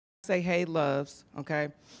say, hey, loves, okay,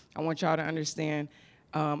 I want y'all to understand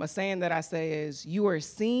a saying that I say is, you are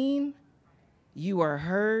seen, you are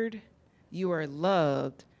heard, you are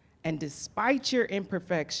loved, and despite your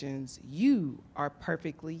imperfections, you are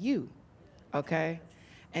perfectly you, okay?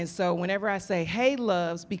 And so whenever I say, hey,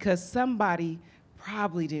 loves, because somebody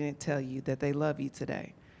probably didn't tell you that they love you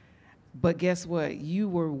today. But guess what? You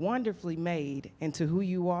were wonderfully made into who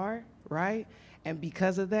you are, right? And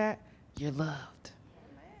because of that, you're loved.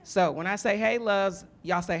 So when I say, hey, loves,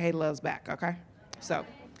 y'all say, hey, loves back, okay? So,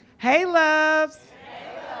 hey, loves.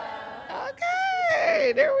 Hey, loves.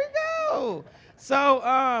 Okay, there we go. So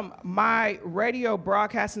my radio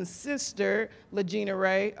broadcasting sister, Legina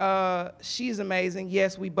Ray, she's amazing.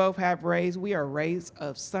 Yes, we both have rays. We are rays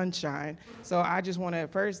of sunshine. So I just want to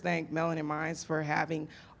first thank Melanin Minds for having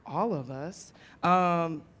all of us.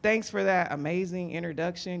 Thanks for that amazing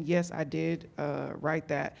introduction. Yes, I did write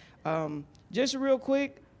that. Just real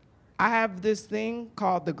quick, I have this thing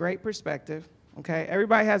called the Great Perspective, okay?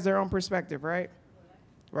 Everybody has their own perspective, right?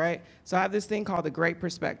 Right? So I have this thing called the Great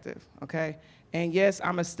Perspective, okay? And yes,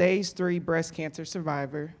 I'm a stage 3 breast cancer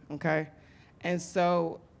survivor, okay? And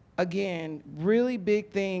so, again, really big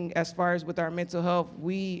thing as far as with our mental health,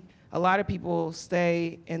 a lot of people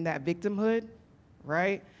stay in that victimhood,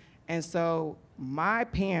 right? And so my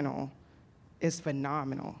panel is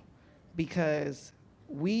phenomenal because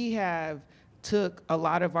we have took a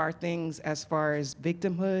lot of our things as far as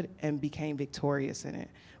victimhood and became victorious in it.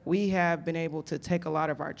 We have been able to take a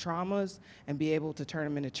lot of our traumas and be able to turn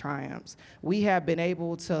them into triumphs. We have been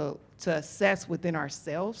able to assess within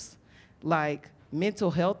ourselves, like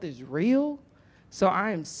mental health is real. So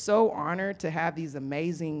I am so honored to have these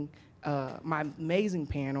amazing, my amazing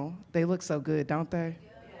panel. They look so good, don't they?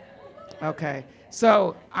 Okay,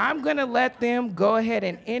 so I'm gonna let them go ahead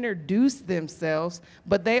and introduce themselves,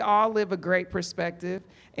 but they all live a great perspective,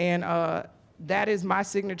 and that is my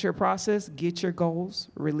signature process. Get your goals,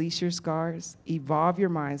 release your scars, evolve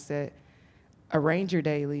your mindset, arrange your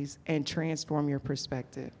dailies, and transform your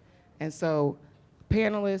perspective. And so,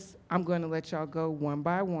 panelists, I'm gonna let y'all go one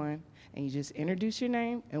by one, and you just introduce your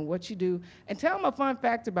name and what you do, and tell them a fun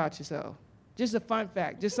fact about yourself. Just a fun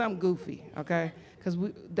fact, just something goofy, okay? Because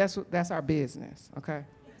that's our business, okay?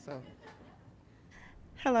 So.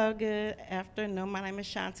 Hello, good afternoon. My name is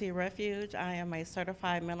Shawnti Refuge. I am a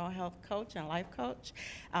certified mental health coach and life coach.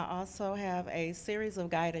 I also have a series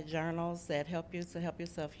of guided journals that help you to help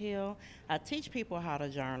yourself heal. I teach people how to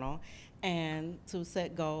journal and to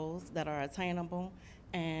set goals that are attainable,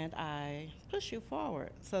 and I push you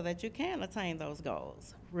forward so that you can attain those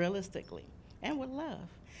goals realistically and with love.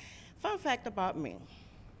 Fun fact about me.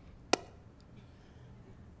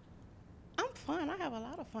 I'm fun. I have a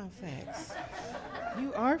lot of fun facts.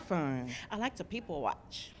 You are fun. I like to people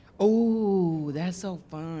watch. Oh, that's so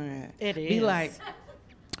fun. It is. Be like,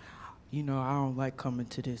 you know, I don't like coming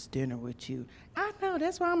to this dinner with you. I know,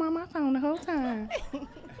 that's why I'm on my phone the whole time.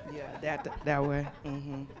 Yeah, that way.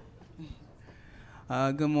 Mm-hmm.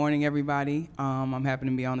 Good morning, everybody. I'm happy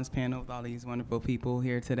to be on this panel with all these wonderful people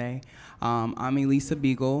here today. I'm Elisa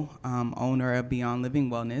Beagle, owner of Beyond Living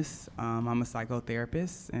Wellness. I'm a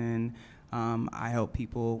psychotherapist, and I help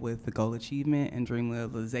people with the goal achievement and dream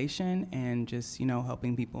realization, and just, you know,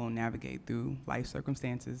 helping people navigate through life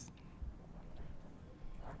circumstances.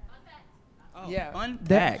 Oh, yeah. Fun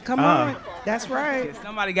fact. Come on. That's right. Yeah,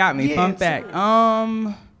 somebody got me. Yeah, fun fact.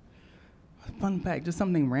 Fun fact, just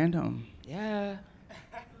something random. Yeah.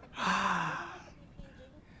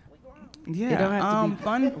 Yeah.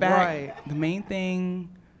 Fun fact. Right. The main thing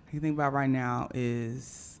I can think about right now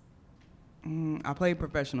is I played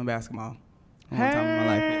professional basketball one time in my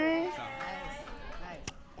life.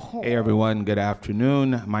 Hey everyone, good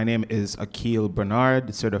afternoon. My name is Akeel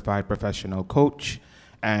Bernard, certified professional coach,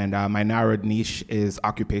 and my narrowed niche is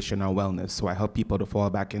occupational wellness. So I help people to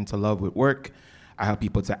fall back into love with work. I help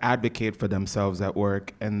people to advocate for themselves at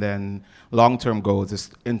work, and then long-term goals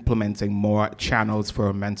is implementing more channels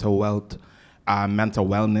for mental wealth, mental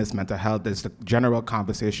wellness, mental health. There's the general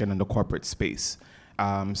conversation in the corporate space.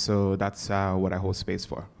 So that's what I hold space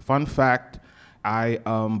for. Fun fact, I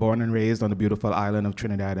am born and raised on the beautiful island of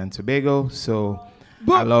Trinidad and Tobago, so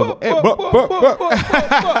I love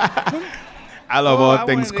I love all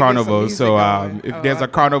things carnival. So if there's a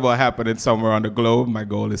carnival happening somewhere on the globe, my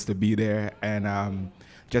goal is to be there and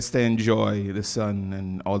just to enjoy the sun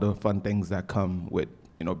and all the fun things that come with,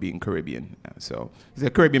 you know, being Caribbean. So the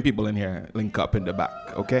Caribbean people in here, link up in the back,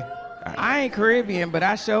 okay? Right. I ain't Caribbean, but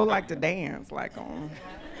I sure like to dance. Like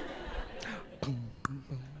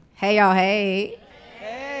Hey, y'all, hey.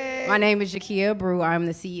 Hey. My name is Jaquia Abreu. I'm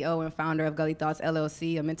the CEO and founder of Gully Thoughts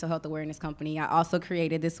LLC, a mental health awareness company. I also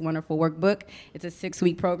created this wonderful workbook. It's a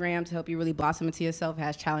 6-week program to help you really blossom into yourself. It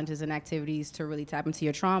has challenges and activities to really tap into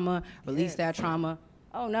your trauma, release that trauma.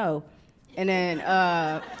 Oh, no. And then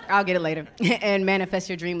I'll get it later. And manifest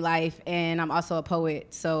your dream life. And I'm also a poet,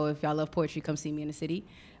 so if y'all love poetry, come see me in the city.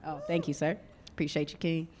 Oh, thank you, sir. Appreciate you,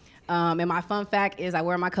 King. And my fun fact is I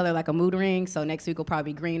wear my color like a mood ring, so next week will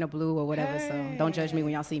probably be green or blue or whatever, so don't judge me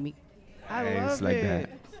when y'all see me. I love it. That.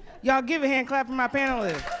 Y'all give a hand clap for my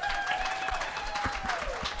panelists.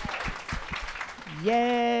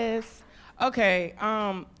 Yes. Okay,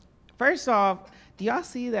 first off, do y'all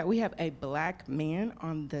see that we have a black man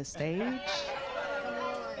on the stage?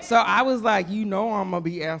 So I was like, you know I'm gonna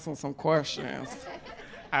be asking some questions.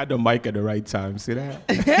 I had the mic at the right time, see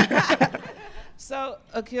that? So,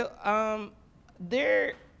 Akeel,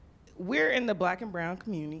 we're in the black and brown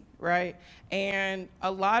community, right? And a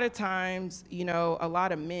lot of times, you know, a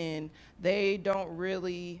lot of men, they don't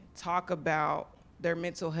really talk about their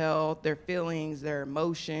mental health, their feelings, their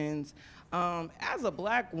emotions. As a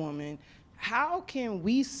black woman, how can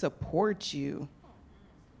we support you?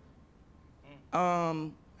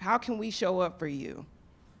 How can we show up for you?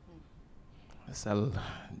 That's a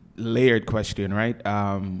layered question, right?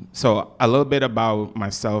 So a little bit about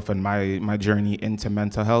myself and my journey into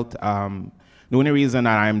mental health. The only reason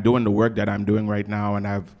that I'm doing the work that I'm doing right now, and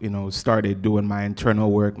I've started doing my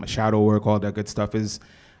internal work, my shadow work, all that good stuff, is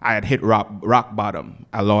I had hit rock bottom.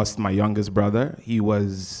 I lost my youngest brother. He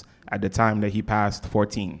was, at the time that he passed,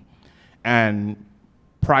 14. And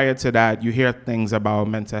prior to that, you hear things about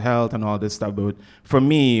mental health and all this stuff, but for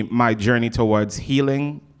me, my journey towards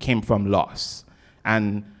healing came from loss.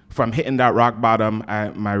 And from hitting that rock bottom,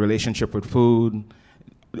 my relationship with food,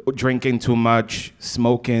 drinking too much,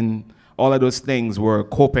 smoking, all of those things were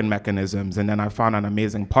coping mechanisms. And then I found an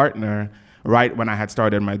amazing partner right when I had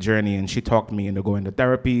started my journey, and she talked me into going to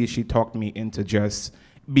therapy. She talked me into just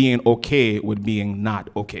being okay with being not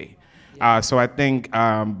okay. So I think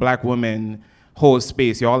black women hold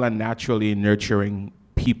space. Y'all are naturally nurturing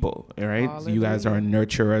people, all right? You guys are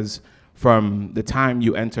nurturers from the time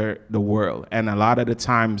you enter the world. And a lot of the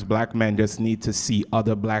times, black men just need to see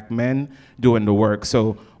other black men doing the work.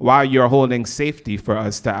 So while you're holding safety for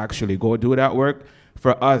us to actually go do that work,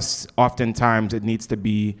 for us, oftentimes it needs to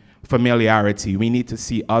be familiarity. We need to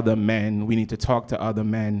see other men. We need to talk to other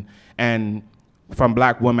men. And from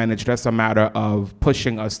black women, it's just a matter of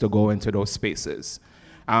pushing us to go into those spaces.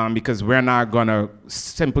 Because we're not gonna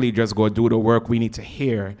simply just go do the work. We need to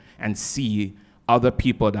hear and see other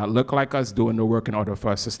people that look like us doing the work in order for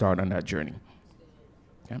us to start on that journey.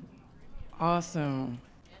 Okay? Awesome.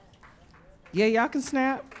 Yeah, y'all can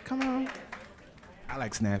snap. Come on. I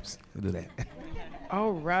like snaps. We'll do that.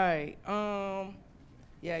 All right.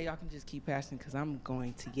 Yeah, y'all can just keep passing because I'm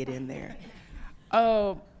going to get in there.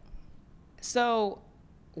 So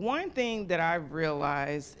one thing that I've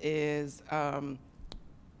realized is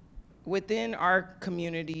within our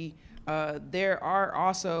community, there are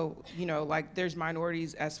also, like there's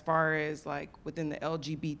minorities as far as like within the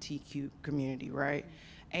LGBTQ community, right?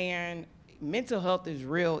 And mental health is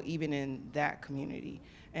real even in that community.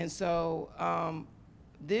 And so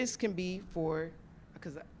this can be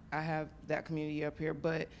because I have that community up here,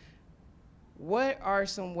 but what are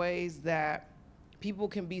some ways that people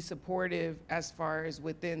can be supportive as far as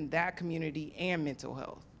within that community and mental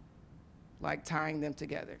health? Like tying them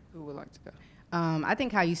together. Who would like to go? I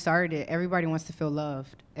think how you started it, everybody wants to feel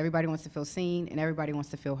loved. Everybody wants to feel seen, and everybody wants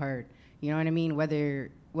to feel heard. You know what I mean?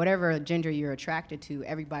 Whatever gender you're attracted to,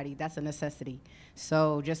 everybody, that's a necessity.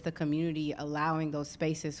 So just the community allowing those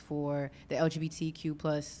spaces for the LGBTQ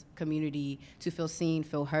plus community to feel seen,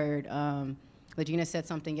 feel heard. Legina said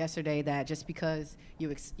something yesterday that just because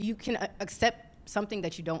you can accept something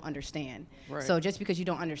that you don't understand. Right. So just because you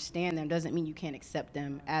don't understand them doesn't mean you can't accept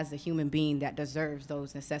them as a human being that deserves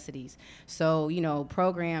those necessities. So,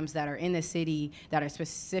 programs that are in the city that are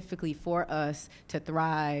specifically for us to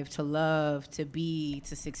thrive, to love, to be,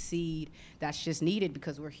 to succeed, that's just needed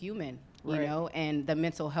because we're human, you know, and the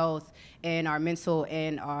mental health and our mental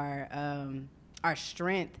and our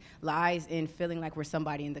strength lies in feeling like we're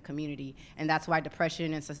somebody in the community. And that's why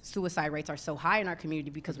depression and suicide rates are so high in our community,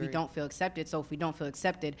 because we don't feel accepted. So if we don't feel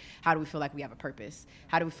accepted, how do we feel like we have a purpose?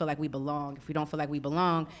 How do we feel like we belong? If we don't feel like we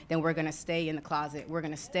belong, then we're gonna stay in the closet. We're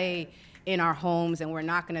gonna stay in our homes, and we're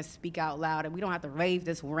not gonna speak out loud. And we don't have to wave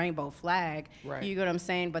this rainbow flag. Right. You get what I'm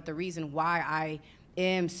saying? But the reason why I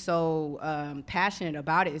am so passionate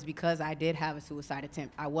about it is because I did have a suicide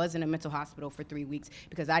attempt. I was in a mental hospital for 3 weeks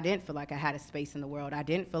because I didn't feel like I had a space in the world. I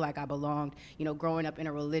didn't feel like I belonged. You know, growing up in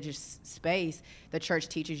a religious space, the church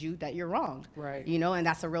teaches you that you're wrong. Right. You know, and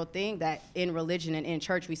that's a real thing that in religion and in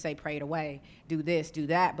church we say pray it away, do this, do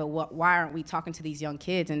that. But why aren't we talking to these young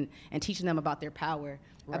kids and teaching them about their power?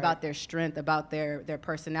 Right. About their strength, about their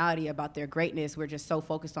personality, about their greatness. We're just so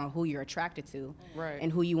focused on who you're attracted to, right,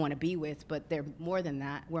 and who you want to be with, but they're more than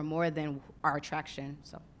that. We're more than our attraction.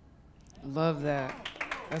 So, love that.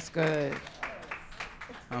 That's good.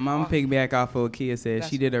 I'm gonna piggyback off of what Kia said.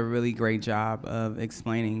 She did a really great job of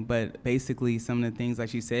explaining, but basically some of the things like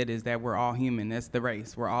she said is that we're all human. That's the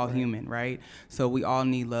race. We're all human, right? So we all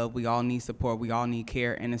need love. We all need support. We all need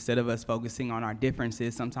care. And instead of us focusing on our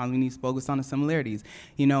differences, sometimes we need to focus on the similarities.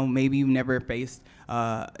 You know, maybe you've never faced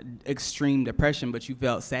extreme depression, but you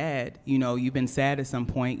felt sad. You know, you've been sad at some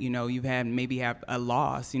point. You know, you've had maybe a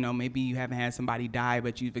loss. You know, maybe you haven't had somebody die,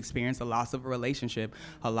 but you've experienced a loss of a relationship,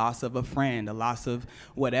 a loss of a friend, a loss of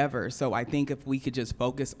whatever. So I think if we could just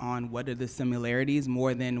focus on what are the similarities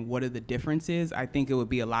more than what are the differences, I think it would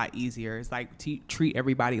be a lot easier. It's like treat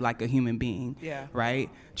everybody like a human being, right?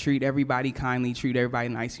 Treat everybody kindly, treat everybody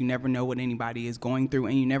nice. You never know what anybody is going through,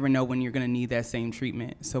 and you never know when you're going to need that same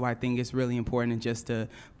treatment. So I think it's really important just to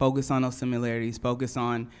focus on those similarities, focus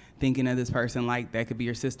on thinking of this person like that could be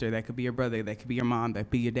your sister, that could be your brother, that could be your mom, that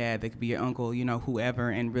could be your dad, that could be your uncle, you know,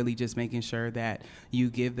 whoever, and really just making sure that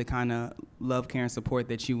you give the kind of love, care, and support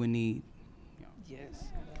that you would need. Yes.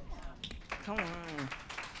 Come on.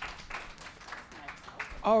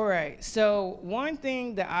 All right. So one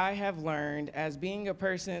thing that I have learned as being a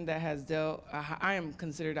person that has I am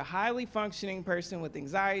considered a highly functioning person with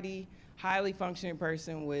anxiety, highly functioning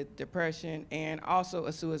person with depression, and also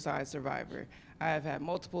a suicide survivor. I have had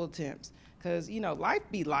multiple attempts because, you know, life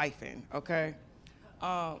be lifing, okay?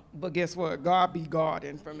 But guess what? God be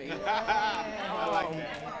Godin' for me. I like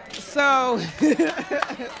that.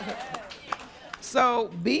 So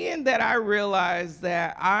being that I realized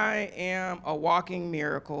that I am a walking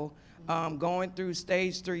miracle, going through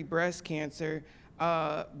stage 3 breast cancer,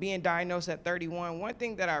 being diagnosed at 31, one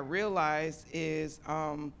thing that I realized is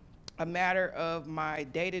a matter of my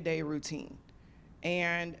day-to-day routine.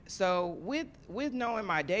 And so with knowing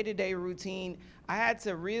my day-to-day routine, I had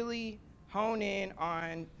to really hone in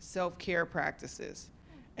on self-care practices.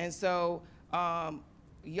 And so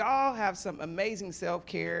y'all have some amazing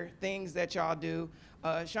self-care things that y'all do.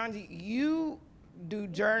 Shawnti, you do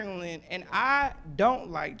journaling, and I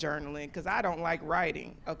don't like journaling because I don't like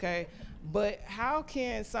writing, okay? But how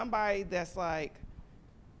can somebody that's like,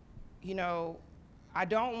 you know, I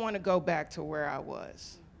don't want to go back to where I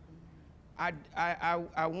was.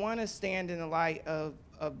 I want to stand in the light of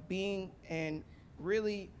being and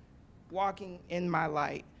really walking in my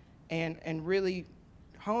light and really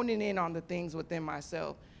honing in on the things within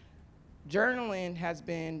myself. Journaling has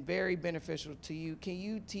been very beneficial to you. Can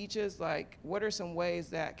you teach us, like, what are some ways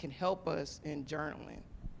that can help us in journaling?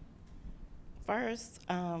 First,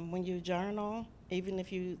 when you journal, even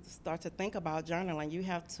if you start to think about journaling, you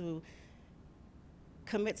have to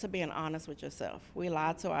commit to being honest with yourself. We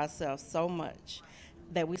lie to ourselves so much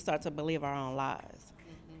that we start to believe our own lies.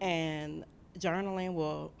 And journaling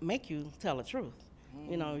will make you tell the truth.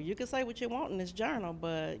 You know, you can say what you want in this journal,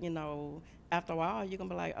 but, you know, after a while, you're going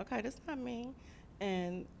to be like, okay, this is not me.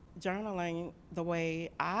 And journaling, the way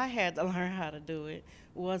I had to learn how to do it,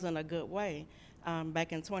 wasn't a good way.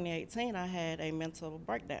 Back in 2018, I had a mental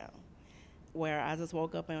breakdown where I just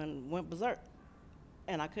woke up and went berserk,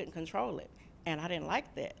 and I couldn't control it. And I didn't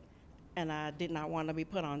like that. And I did not want to be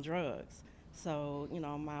put on drugs. So, you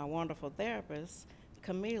know, my wonderful therapist,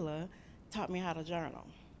 Camila, taught me how to journal.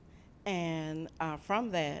 And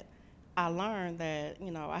from that, I learned that,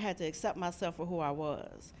 you know, I had to accept myself for who I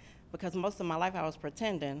was. Because most of my life I was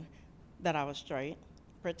pretending that I was straight,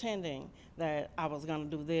 pretending that I was going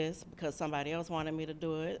to do this because somebody else wanted me to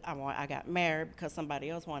do it. I got married because somebody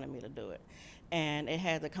else wanted me to do it. And it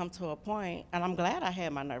had to come to a point, and I'm glad I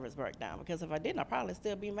had my nervous breakdown, because if I didn't, I'd probably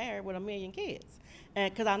still be married with 1 million kids.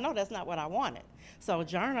 And because I know that's not what I wanted. So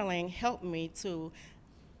journaling helped me to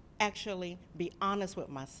actually be honest with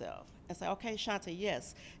myself and say, okay, Shawnti,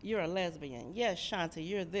 yes, you're a lesbian. Yes, Shawnti,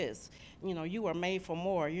 you're this. You know, you were made for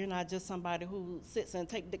more. You're not just somebody who sits and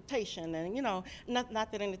takes dictation. And, you know, not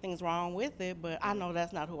that anything's wrong with it, but I know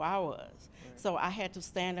that's not who I was. Right. So I had to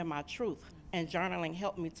stand in my truth, and journaling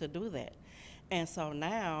helped me to do that. And so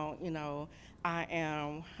now, you know, I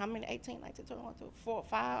am, how many, 18, 19, 21, 4,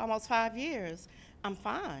 5, almost 5 years, I'm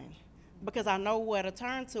fine. Because I know where to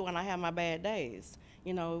turn to when I have my bad days.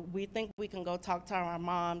 You know, we think we can go talk to our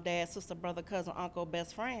mom, dad, sister, brother, cousin, uncle,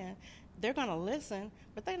 best friend. They're going to listen,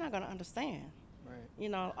 but they're not going to understand. Right. You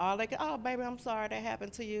know, all they can, oh, baby, I'm sorry that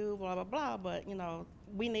happened to you, blah, blah, blah. But, you know,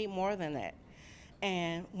 we need more than that.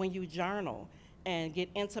 And when you journal and get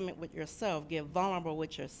intimate with yourself, get vulnerable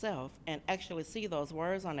with yourself, and actually see those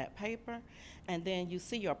words on that paper, and then you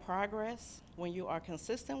see your progress when you are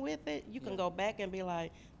consistent with it, you can go back and be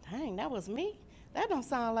like, dang, that was me? That don't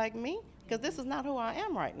sound like me, because this is not who I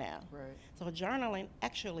am right now. Right. So journaling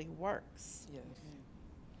actually works. Yes.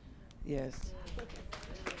 Yes.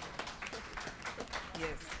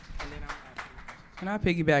 Yes. And then Can I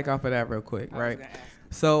piggyback off of that real quick, right?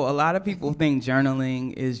 So a lot of people think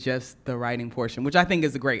journaling is just the writing portion, which I think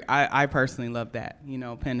is great. I personally love that, you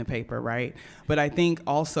know, pen and paper, right? But I think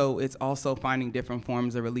also it's also finding different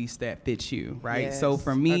forms of release that fits you, right? Yes, so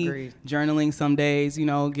for me, agreed. Journaling some days, you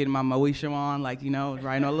know, getting my Moesha on, like, you know,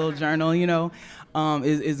 writing a little journal, you know,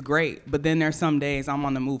 is great. But then there's some days I'm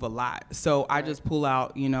on the move a lot. So I just pull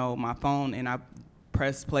out, you know, my phone and I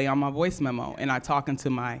press play on my voice memo and I talk into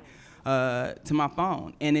my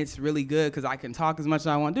phone, and it's really good because I can talk as much as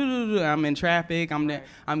I want. I'm in traffic.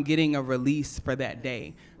 I'm getting a release for that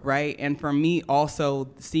day, right? And for me, also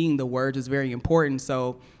seeing the words is very important.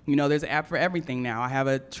 So, you know, there's an app for everything now. I have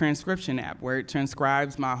a transcription app where it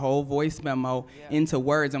transcribes my whole voice memo into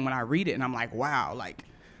words, and when I read it, and I'm like, wow, like,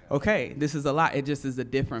 okay, this is a lot. It just is a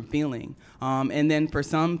different feeling. And then for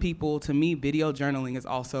some people, to me, video journaling is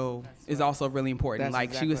also really important. That's like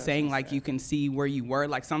exactly she was saying, like you can see where you were.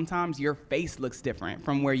 Like sometimes your face looks different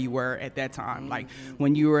from where you were at that time. Like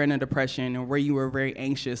when you were in a depression or where you were very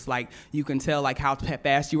anxious, like you can tell like how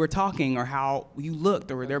fast you were talking or how you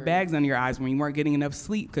looked, or were there bags under your eyes when you weren't getting enough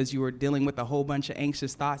sleep because you were dealing with a whole bunch of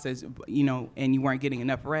anxious thoughts, as you know, and you weren't getting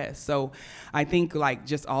enough rest. So I think like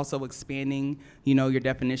just also expanding, you know, your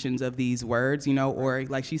definitions of these words, you know, or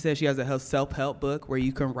like she said, she has a self-help book where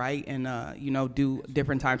you can write and, you know, do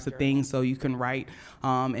different types of things. So you can write,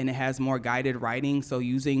 and it has more guided writing. So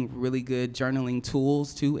using really good journaling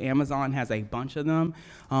tools too. Amazon has a bunch of them,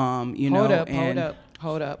 you know.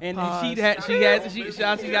 Hold up. And Shawnti got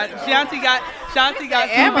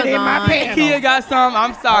Amazon in my panel. Jaquia got some.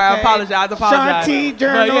 I'm sorry. Okay. I apologize. Shawnti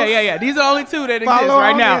journals. Yeah. These are the only two that exist Follow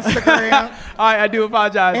right on now. Instagram. All right, I do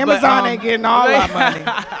apologize. Amazon ain't getting all our money.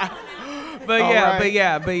 But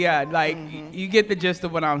yeah, like you get the gist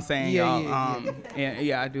of what I'm saying, y'all. And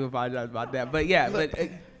yeah, I do apologize about that. But yeah, Look,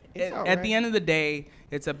 at the end of the day,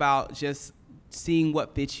 it's about just seeing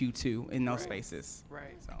what fits you too in those spaces.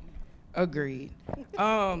 Right. So. Agreed.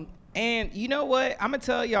 And you know what? I'm gonna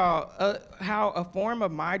tell y'all how a form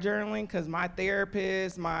of my journaling, because my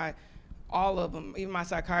therapist, all of them, even my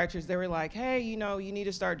psychiatrist, they were like, hey, you know, you need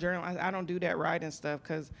to start journaling. I don't do that writing stuff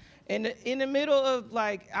because in the middle of,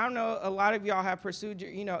 like, I don't know, a lot of y'all have pursued,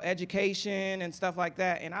 you know, education and stuff like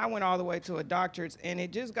that, and I went all the way to a doctorate, and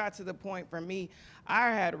it just got to the point for me,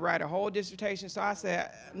 I had to write a whole dissertation, so I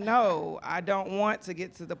said, no, I don't want to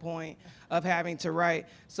get to the point of having to write.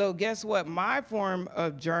 So guess what? My form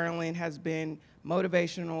of journaling has been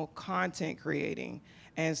motivational content creating.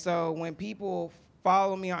 And so when people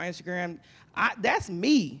follow me on Instagram, that's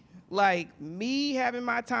me. Like me having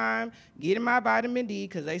my time, getting my vitamin D,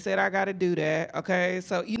 because they said I got to do that, okay?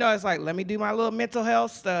 So, you know, it's like, let me do my little mental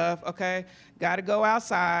health stuff, okay? Got to go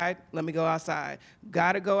outside, let me go outside.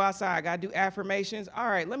 Got to go outside, got to do affirmations. All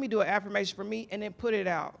right, let me do an affirmation for me and then put it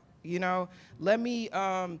out, you know? Let me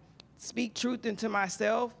speak truth into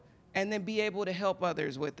myself and then be able to help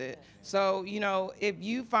others with it. So, you know, if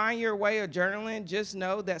you find your way of journaling, just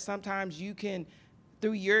know that sometimes you can,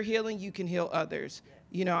 through your healing, you can heal others.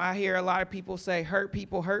 You know, I hear a lot of people say hurt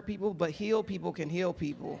people, but heal people can heal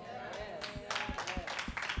people.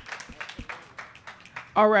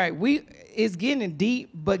 All right, it's getting deep,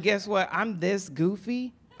 but guess what? I'm this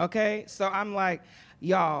goofy, okay? So I'm like,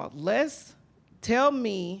 y'all, let's tell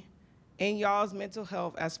me in y'all's mental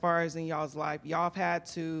health as far as in y'all's life, y'all have had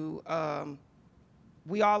to,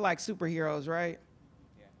 we all like superheroes, right?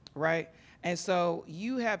 Yeah. Right? And so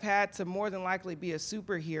you have had to more than likely be a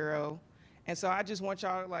superhero. And so I just want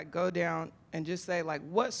y'all to like go down and just say, like,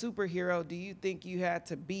 what superhero do you think you had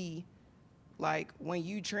to be, like, when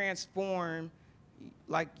you transformed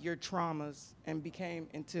like your traumas and became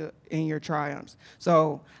in your triumphs?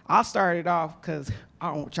 So I'll start it off because I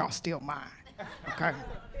don't want y'all to steal mine, okay?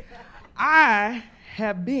 I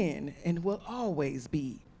have been and will always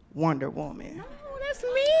be Wonder Woman. No, that's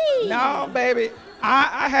me. No, baby.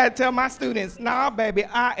 I had to tell my students, no, baby,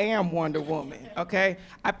 I am Wonder Woman, okay?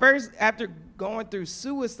 After going through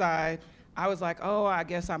suicide, I was like, oh, I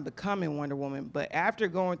guess I'm becoming Wonder Woman. But after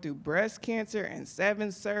going through breast cancer and 7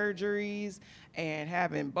 surgeries and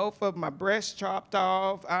having both of my breasts chopped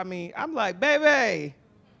off, I mean, I'm like, baby,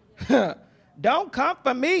 don't come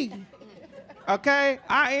for me. Okay?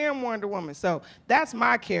 I am Wonder Woman. So that's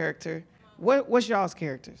my character. What's y'all's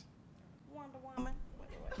characters? Wonder Woman.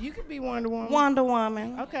 You could be Wonder Woman. Wonder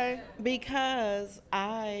Woman. Okay. Because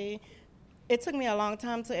it took me a long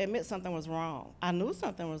time to admit something was wrong. I knew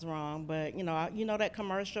something was wrong, but you know that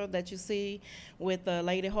commercial that you see with the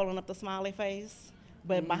lady holding up the smiley face?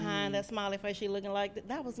 But behind that smiley face, she looking like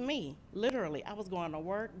that was me, literally. I was going to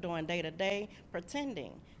work, doing day-to-day,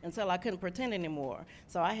 pretending until I couldn't pretend anymore.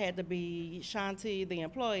 So I had to be Shawnti the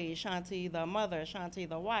employee, Shawnti the mother, Shawnti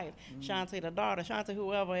the wife, Shawnti the daughter, Shawnti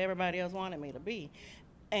whoever everybody else wanted me to be.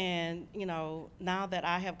 And, you know, now that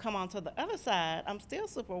I have come onto the other side, I'm still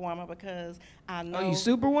Superwoman because I know. Are you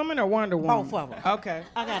Superwoman or Wonder Woman? Both of them. Okay.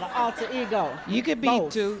 I got an alter ego. You could be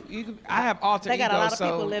Both. too. I have alter They ego, got a lot of so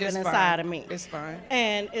people living it's inside fine. of me. It's fine.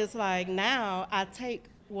 And it's like now I take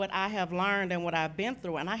what I have learned and what I've been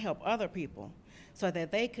through and I help other people so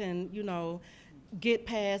that they can, you know, get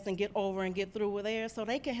past and get over and get through with theirs so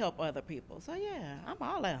they can help other people. So yeah, I'm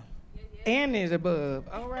all out. And it's above.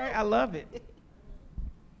 All right, I love it.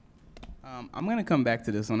 I'm gonna come back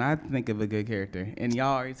to this one. I have to think of a good character, and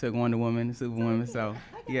y'all already took Wonder Woman, Superwoman, so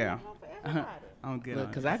yeah, I'm good. Look,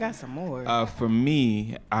 because I got some more. For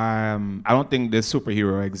me, I don't think this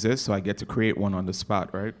superhero exists, so I get to create one on the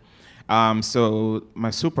spot, right? So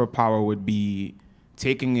my superpower would be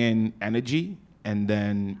taking in energy and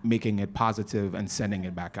then making it positive and sending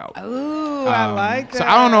it back out. Ooh, I like that. So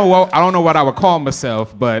I don't know what I would call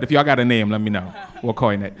myself, but if y'all got a name, let me know. We'll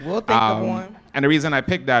coin it. We'll think of one. And the reason I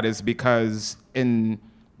picked that is because in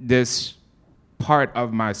this part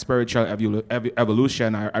of my spiritual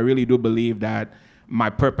evolution, I really do believe that my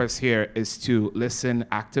purpose here is to listen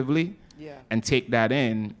actively and take that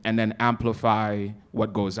in and then amplify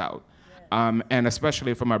what goes out. And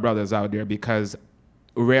especially for my brothers out there, because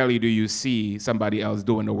rarely do you see somebody else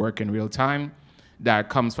doing the work in real time that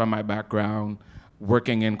comes from my background,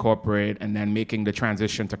 working in corporate and then making the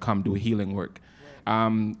transition to come do healing work.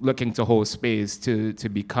 Looking to hold space to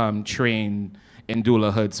become trained in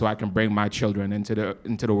doulahood so I can bring my children into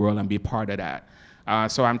the world and be part of that.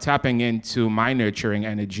 So I'm tapping into my nurturing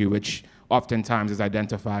energy, which oftentimes is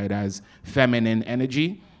identified as feminine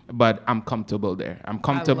energy, but I'm comfortable there. I'm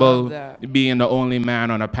comfortable being the only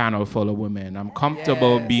man on a panel full of women. I'm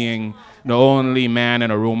comfortable being the only man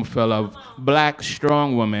in a room full of black,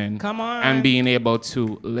 strong women. Come on. And being able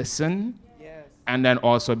to listen. And then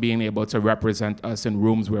also being able to represent us in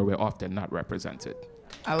rooms where we're often not represented.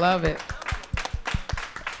 I love it.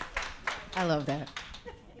 I love that.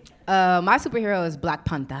 My superhero is Black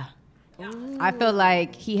Panther. Ooh. I feel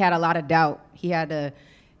like he had a lot of doubt. He had to,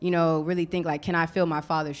 really think like, can I fill my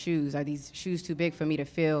father's shoes? Are these shoes too big for me to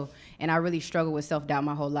fill? And I really struggled with self-doubt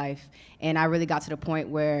my whole life. And I really got to the point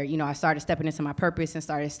where, I started stepping into my purpose and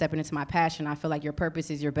started stepping into my passion. I feel like your purpose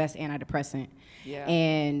is your best antidepressant. Yeah.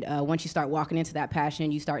 And once you start walking into that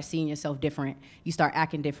passion, you start seeing yourself different. You start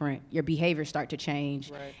acting different. Your behaviors start to change.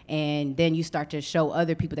 Right. And then you start to show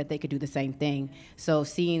other people that they could do the same thing. So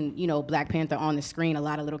seeing, Black Panther on the screen, a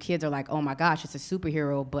lot of little kids are like, oh my gosh, it's a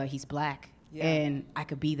superhero, but he's black. Yeah. And I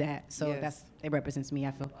could be that. So it represents me,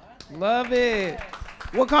 I feel. Love it.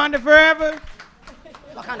 Wakanda forever?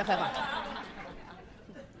 Wakanda forever.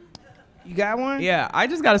 You got one? Yeah, I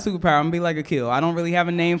just got a superpower. I'm gonna be like Akeel. I don't really have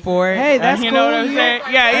a name for it. Hey, that's you know what I'm saying?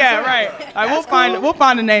 Yeah, right. We'll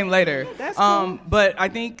find a name later. That's cool. But I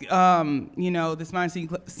think this might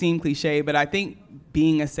seem cliche, but I think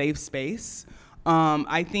being a safe space.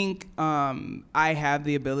 I think I have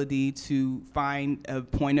the ability to find a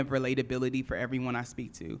point of relatability for everyone I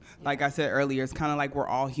speak to. Like I said earlier, it's kind of like we're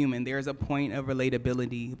all human. There's a point of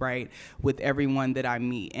relatability, right, with everyone that I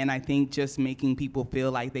meet. And I think just making people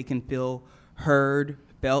feel like they can feel heard,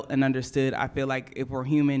 felt, and understood. I feel like if we're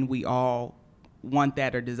human, we all want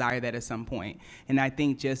that or desire that at some point. And I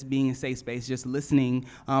think just being a safe space, just listening,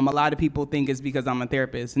 a lot of people think it's because I'm a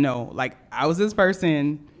therapist. No, like I was this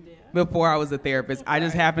person before I was a therapist. I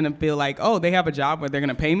just happen to feel like, oh, they have a job where they're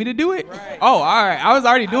gonna pay me to do it. Right. Oh, all right. I was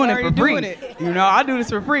already doing it for free. I do this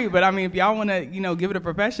for free. But I mean, if y'all wanna, give it a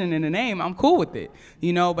profession and a name, I'm cool with it.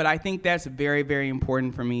 But I think that's very, very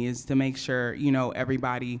important for me is to make sure,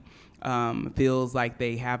 everybody feels like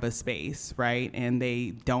they have a space, right? And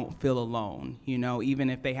they don't feel alone. Even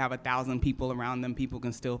if they have 1,000 people around them, people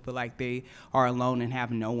can still feel like they are alone and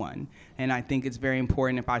have no one. And I think it's very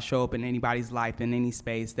important if I show up in anybody's life in any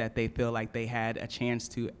space that they feel like they had a chance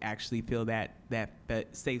to actually feel that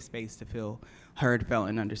safe space to feel heard, felt,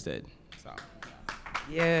 and understood. So.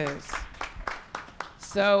 Yes.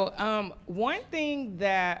 So one thing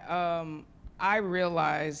that I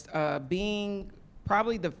realized, being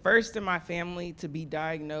probably the first in my family to be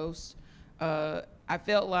diagnosed, I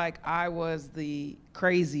felt like I was the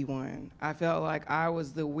crazy one. I felt like I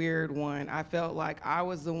was the weird one. I felt like I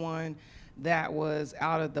was the one that was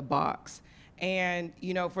out of the box. And,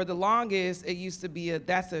 you know, for the longest, it used to be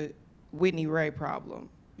that's a Whitney Ray problem.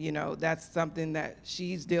 You know, that's something that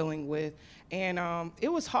she's dealing with. And it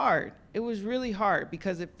was hard. It was really hard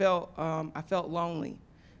because I felt lonely.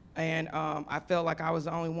 And I felt like I was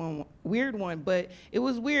the only weird one, but it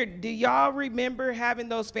was weird. Do y'all remember having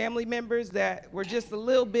those family members that were just a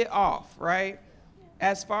little bit off, right?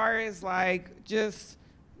 As far as like just,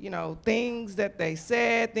 you know, things that they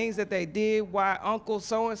said, things that they did, why Uncle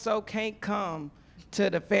so-and-so can't come to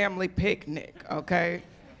the family picnic, okay?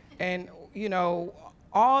 And, you know,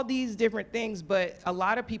 all these different things, but a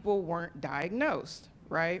lot of people weren't diagnosed,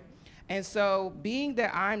 right? And so being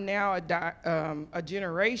that I'm now a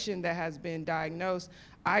generation that has been diagnosed,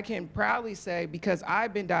 I can proudly say, because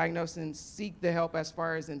I've been diagnosed and seek the help as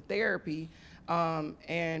far as in therapy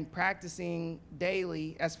and practicing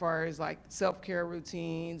daily as far as like self-care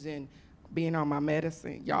routines and being on my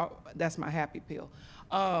medicine. Y'all, that's my happy pill.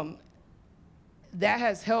 That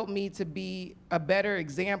has helped me to be a better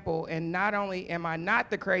example, and not only am I not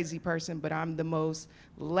the crazy person, but I'm the most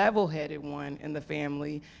level-headed one in the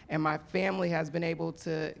family, and my family has been able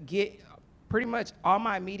to get, pretty much all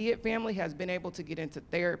my immediate family has been able to get into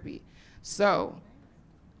therapy. So,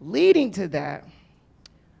 leading to that,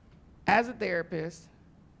 as a therapist,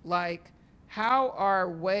 like, how are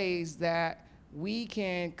ways that we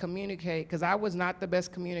can communicate, because I was not the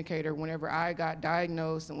best communicator whenever I got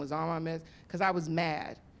diagnosed and was on my meds, because I was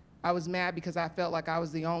mad. I was mad because I felt like I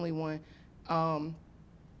was the only one.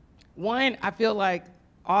 One, I feel like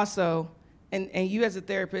also, and you as a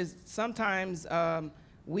therapist, sometimes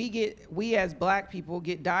we as Black people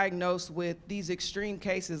get diagnosed with these extreme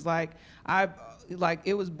cases. Like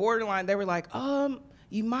it was borderline. They were like,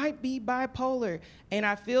 you might be bipolar. And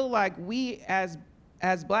I feel like we as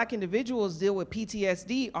Black individuals deal with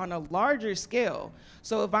PTSD on a larger scale.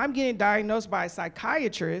 So if I'm getting diagnosed by a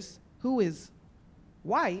psychiatrist who is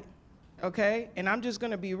white, okay, and I'm just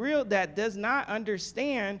gonna be real, that does not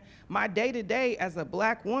understand my day-to-day as a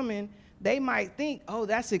Black woman, they might think, oh,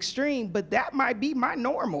 that's extreme, but that might be my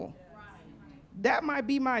normal. That might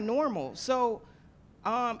be my normal. So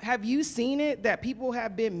have you seen it that people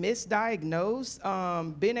have been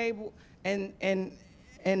misdiagnosed, been able,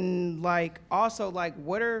 and like also like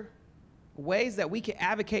what are ways that we can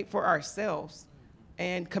advocate for ourselves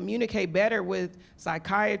and communicate better with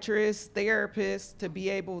psychiatrists, therapists to be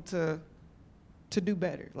able to do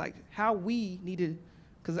better? Like how we need to,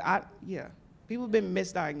 because people have been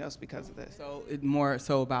misdiagnosed because of this. So it's more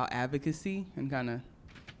so about advocacy and kind of.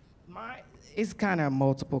 It's kind of a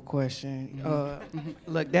multiple question.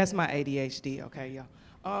 Look, that's my ADHD, okay,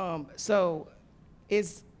 y'all. So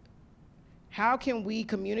it's, how can we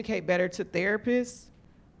communicate better to therapists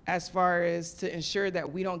as far as to ensure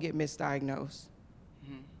that we don't get misdiagnosed?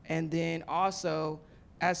 And then also,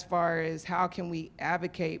 as far as how can we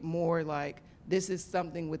advocate more, like, this is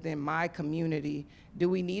something within my community. Do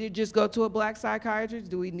we need to just go to a Black psychiatrist?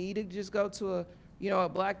 Do we need to just go to a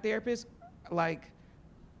Black therapist? Like,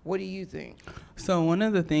 what do you think? So one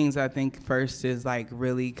of the things I think first is like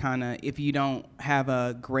really kind of, if you don't have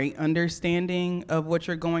a great understanding of what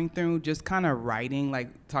you're going through, just kind of writing, like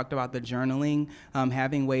talked about the journaling,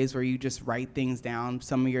 having ways where you just write things down,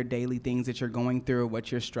 some of your daily things that you're going through,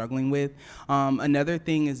 what you're struggling with. Another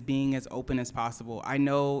thing is being as open as possible. I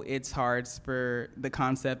know it's hard for the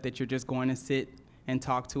concept that you're just going to sit and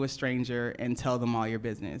talk to a stranger and tell them all your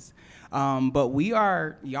business. But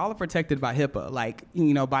y'all are protected by HIPAA, like,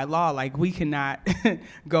 by law, like we cannot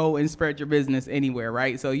go and spread your business anywhere,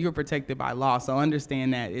 right? So you're protected by law, so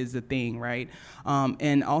understand that is the thing, right?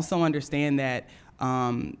 And also understand that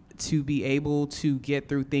to be able to get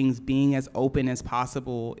through things, being as open as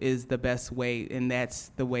possible is the best way, and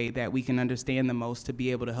that's the way that we can understand the most to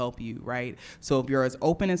be able to help you, right? So if you're as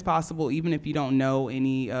open as possible, even if you don't know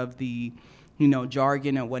any of the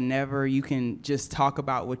jargon or whatever, you can just talk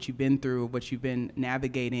about what you've been through, what you've been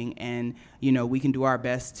navigating, and, we can do our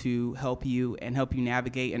best to help you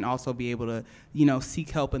navigate and also be able to,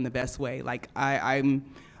 seek help in the best way. Like I'm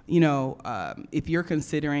if you're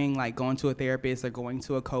considering like going to a therapist or going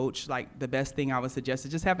to a coach, like the best thing I would suggest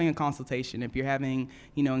is just having a consultation. If you're having,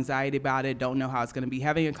 anxiety about it, don't know how it's going to be,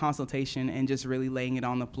 having a consultation and just really laying it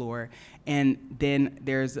on the floor. And then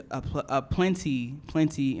there's a plenty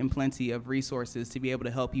of resources to be able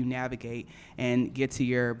to help you navigate and get to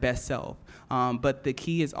your best self. But the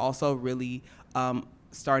key is also really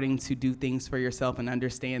starting to do things for yourself and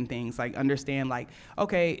understand things. Like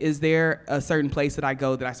okay, is there a certain place that I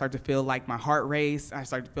go that I start to feel like my heart race? I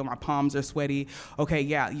start to feel my palms are sweaty. Okay,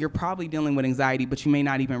 yeah, you're probably dealing with anxiety, but you may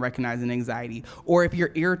not even recognize an anxiety. Or if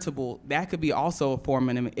you're irritable, that could be also a form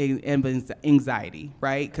of anxiety,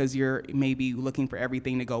 right? Because you're maybe looking for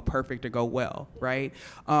everything to go perfect or go well, right?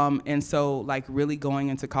 And so like really going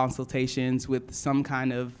into consultations with some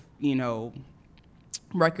kind of,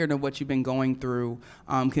 record of what you've been going through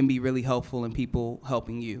can be really helpful in people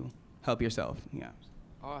helping you help yourself. Yeah.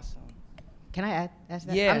 Awesome. Can I add to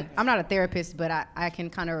that? Yeah. I'm not a therapist, but I can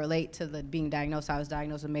kind of relate to the being diagnosed. I was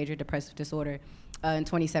diagnosed with major depressive disorder in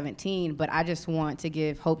 2017, but I just want to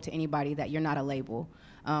give hope to anybody that you're not a label.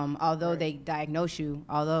 Although they diagnose you,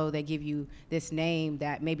 although they give you this name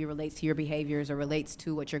that maybe relates to your behaviors or relates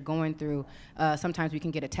to what you're going through, sometimes we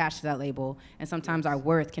can get attached to that label, and sometimes our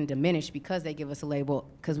worth can diminish because they give us a label,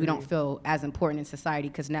 because we don't feel as important in society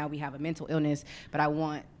because now we have a mental illness. But I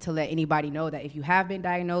want to let anybody know that if you have been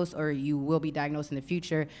diagnosed or you will be diagnosed in the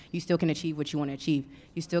future, you still can achieve what you want to achieve.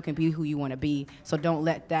 You still can be who you want to be, so don't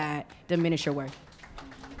let that diminish your worth.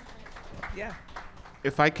 Yeah.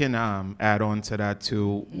 If I can add on to that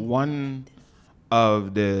too, one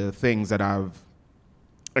of the things that I've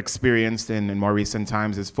experienced in more recent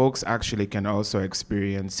times is folks actually can also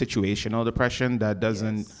experience situational depression that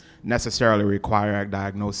doesn't necessarily require a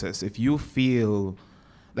diagnosis. If you feel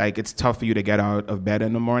like it's tough for you to get out of bed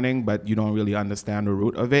in the morning, but you don't really understand the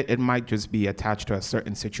root of it, it might just be attached to a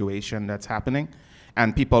certain situation that's happening.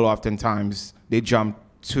 And people oftentimes, they jump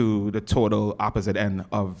to the total opposite end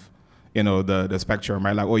of the spectrum,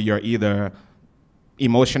 right? Like, oh, you're either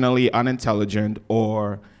emotionally unintelligent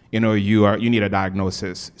or, you need a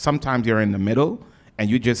diagnosis. Sometimes you're in the middle and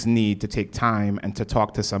you just need to take time and to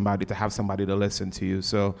talk to somebody, to have somebody to listen to you.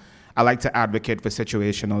 So I like to advocate for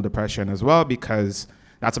situational depression as well, because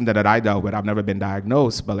that's something that I dealt with. I've never been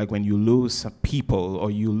diagnosed, but like when you lose people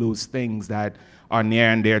or you lose things that are near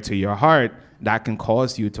and dear to your heart, that can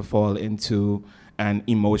cause you to fall into an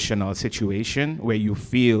emotional situation where you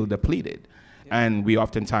feel depleted. Yeah. And we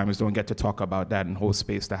oftentimes don't get to talk about that and hold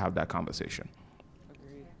space to have that conversation.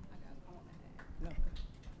 Agreed.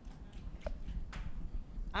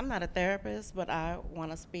 I'm not a therapist, but I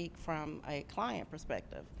want to speak from a client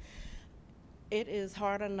perspective. It is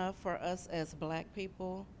hard enough for us as Black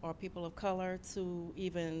people or people of color to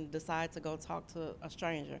even decide to go talk to a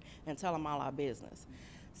stranger and tell them all our business.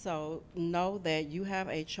 So know that you have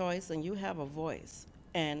a choice and you have a voice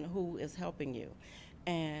and who is helping you.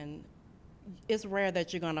 And it's rare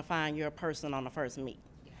that you're gonna find your person on the first meet.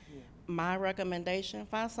 Yeah. My recommendation,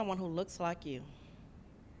 find someone who looks like you,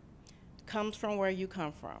 comes from where you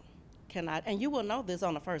come from. And you will know this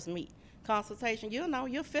on the first meet. Consultation,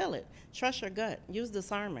 you'll feel it. Trust your gut, use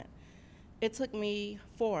discernment. It took me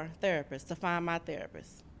 4 therapists to find my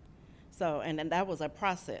therapist. So, and then that was a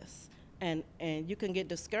process. And you can get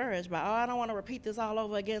discouraged by, I don't want to repeat this all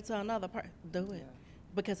over again to another person. Do it,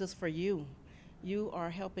 because it's for you. You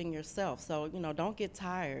are helping yourself. So, don't get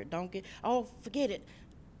tired. Don't get, forget it.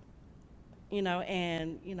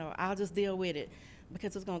 I'll just deal with it,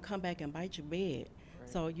 because it's going to come back and bite you bad. Right.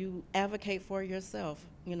 So you advocate for yourself.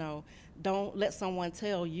 Don't let someone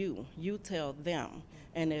tell you. You tell them.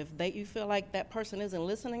 And if you feel like that person isn't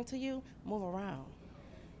listening to you, move around.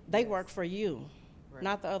 They work for you. Right.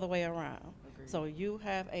 Not the other way around. Agreed. So you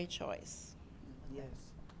have a choice. Yes.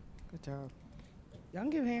 Good job. Y'all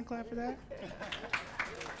can give a hand clap for that.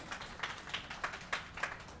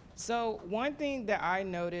 So one thing that I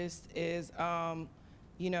noticed is,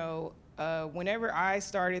 whenever I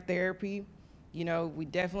started therapy, we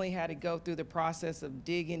definitely had to go through the process of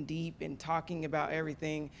digging deep and talking about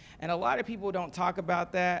everything. And a lot of people don't talk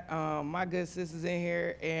about that. My good sister's in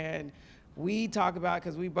here, and we talk about it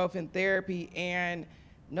because we both in therapy, and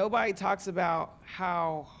nobody talks about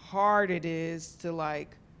how hard it is to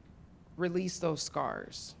release those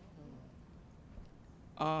scars.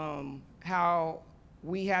 How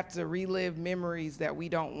we have to relive memories that we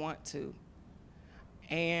don't want to.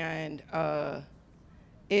 And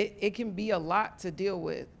it can be a lot to deal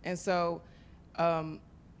with. And so a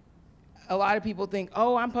lot of people think,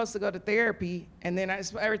 I'm supposed to go to therapy, and then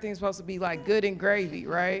everything's supposed to be good and gravy,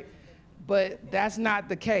 right? But that's not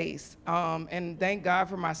the case. And thank God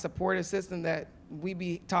for my supportive system that we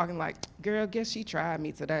be talking like, girl, guess she tried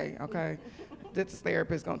me today, okay? This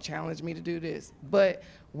therapist gonna challenge me to do this. But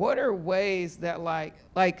what are ways that like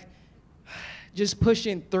just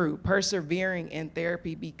pushing through, persevering in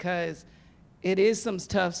therapy, because it is some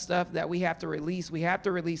tough stuff that we have to release. We have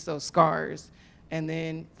to release those scars. And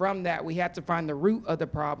then from that, we have to find the root of the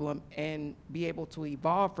problem and be able to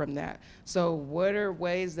evolve from that. So what are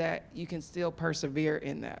ways that you can still persevere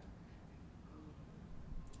in that?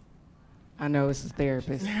 I know it's a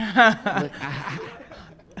therapist. Look,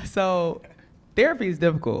 So therapy is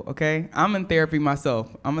difficult, okay? I'm in therapy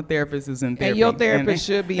myself. I'm a therapist who's in therapy. And your therapist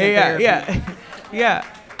should be in therapy. Yeah.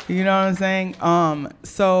 You know what I'm saying?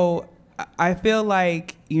 So I feel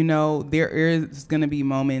like, there is going to be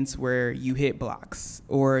moments where you hit blocks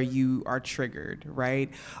or you are triggered, right?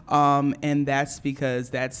 And that's because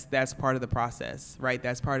that's part of the process, right?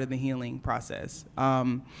 That's part of the healing process.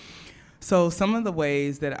 So some of the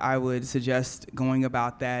ways that I would suggest going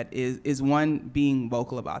about that is one, being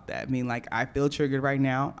vocal about that. I mean, like, I feel triggered right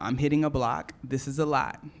now. I'm hitting a block. This is a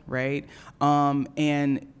lot, right?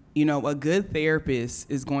 And a good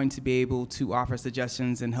therapist is going to be able to offer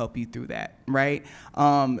suggestions and help you through that, right?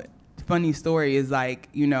 Funny story is like,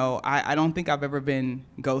 I don't think I've ever been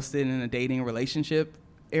ghosted in a dating relationship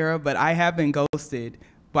era, but I have been ghosted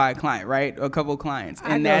by a client, right? A couple of clients.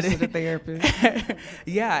 And that is the therapist.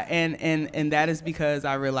 Yeah, and that is because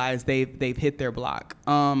I realized they've hit their block.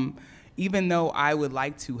 Even though I would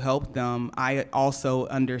like to help them, I also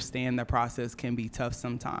understand the process can be tough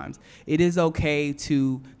sometimes. It is okay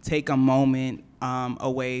to take a moment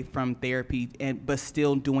away from therapy, but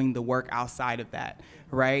still doing the work outside of that,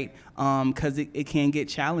 right? Because it can get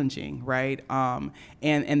challenging, right?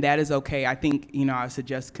 And that is okay. I think, I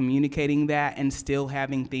suggest communicating that and still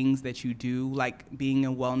having things that you do, like being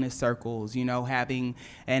in wellness circles, having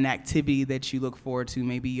an activity that you look forward to,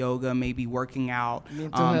 maybe yoga, maybe working out.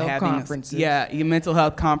 Mental health conferences. Your mental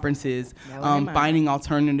health conferences, finding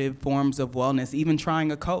alternative forms of wellness, even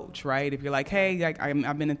trying a coach, right? If you're like, hey,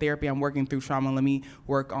 I've been in therapy, I'm working through trauma, let me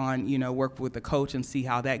work with a coach and see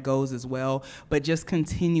how that goes as well. But just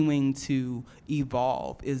continuing to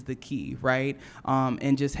evolve is the key, right?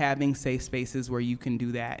 And just having safe spaces where you can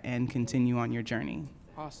do that and continue on your journey.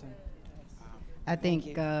 Awesome. I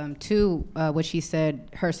think, too, what she said,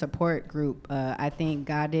 her support group, I think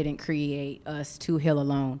God didn't create us to heal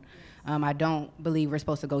alone. I don't believe we're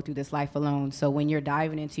supposed to go through this life alone. So when you're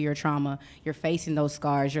diving into your trauma, you're facing those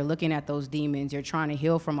scars, you're looking at those demons, you're trying to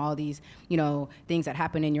heal from all these, things that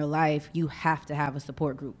happen in your life, you have to have a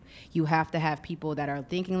support group. You have to have people that are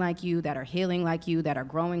thinking like you, that are healing like you, that are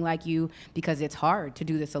growing like you, because it's hard to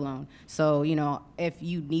do this alone. So, if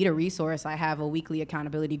you need a resource, I have a weekly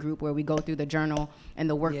accountability group where we go through the journal and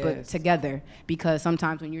the workbook together, because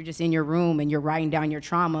sometimes when you're just in your room and you're writing down your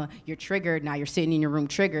trauma, you're triggered, now you're sitting in your room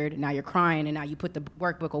triggered, now you're crying, and now you put the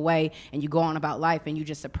workbook away and you go on about life and you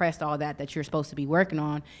just suppressed all that you're supposed to be working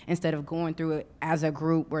on. Instead of going through it as a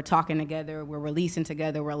group, we're talking together, we're releasing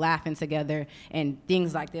together, we're laughing together, and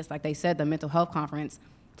things like this, like they said, the mental health conference,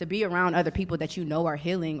 to be around other people that are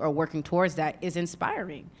healing or working towards that is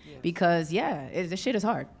inspiring. Because the shit is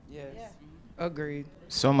hard. Yes. Agreed.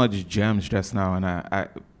 So much gems just now, and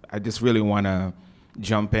I just really want to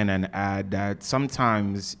jump in and add that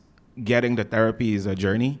sometimes getting the therapy is a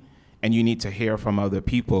journey, and you need to hear from other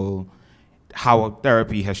people how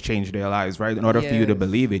therapy has changed their lives, right? In order for you to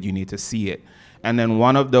believe it, you need to see it. And then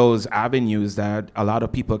one of those avenues that a lot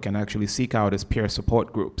of people can actually seek out is peer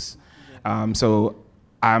support groups. So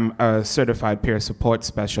I'm a certified peer support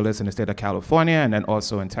specialist in the state of California and then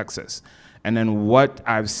also in Texas. And then what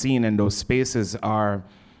I've seen in those spaces are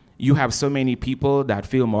you have so many people that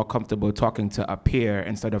feel more comfortable talking to a peer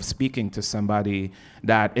instead of speaking to somebody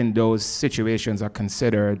that in those situations are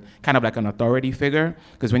considered kind of like an authority figure.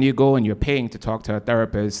 Because when you go and you're paying to talk to a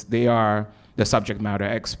therapist, they are the subject matter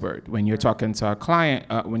expert. When you're talking to a client,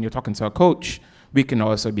 when you're talking to a coach, we can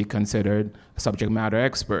also be considered a subject matter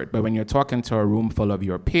expert. But when you're talking to a room full of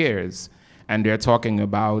your peers and they're talking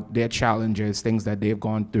about their challenges, things that they've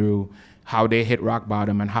gone through, how they hit rock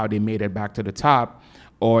bottom and how they made it back to the top,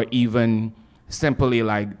 or even simply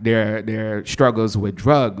like their struggles with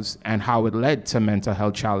drugs and how it led to mental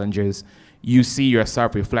health challenges, you see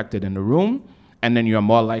yourself reflected in the room, and then you're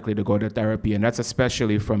more likely to go to therapy. And that's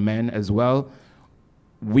especially for men as well.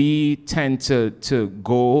 We tend to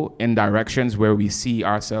go in directions where we see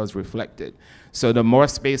ourselves reflected. So the more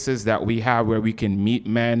spaces that we have where we can meet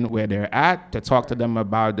men where they're at to talk to them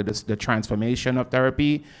about the transformation of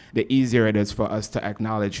therapy, the easier it is for us to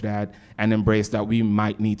acknowledge that and embrace that we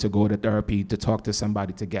might need to go to therapy to talk to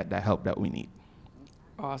somebody to get that help that we need.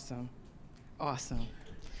 Awesome. Awesome.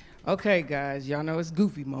 Okay, guys, y'all know it's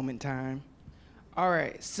goofy moment time. All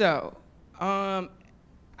right, so I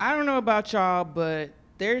don't know about y'all, but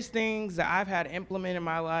there's things that I've had to implement in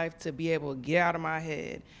my life to be able to get out of my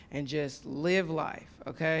head and just live life,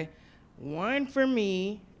 okay? One for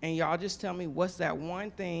me, and y'all just tell me what's that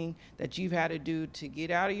one thing that you've had to do to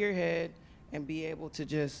get out of your head and be able to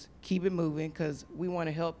just keep it moving, because we want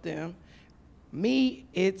to help them. Me,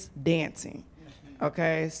 it's dancing,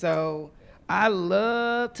 okay? So I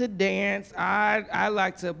love to dance. I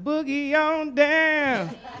like to boogie on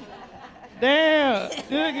down. Down,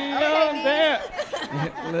 boogie on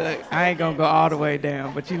down. Look, I ain't gonna go all the way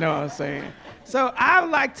down, but you know what I'm saying. So I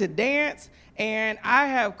like to dance, and I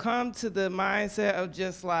have come to the mindset of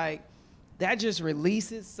just like, that just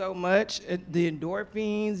releases so much. The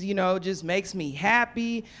endorphins, you know, just makes me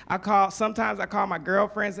happy. Sometimes I call my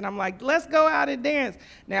girlfriends and I'm like, let's go out and dance.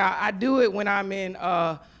 Now I do it when I'm in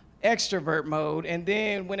extrovert mode, and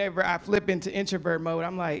then whenever I flip into introvert mode,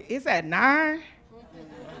 I'm like, it's at 9?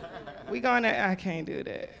 I can't do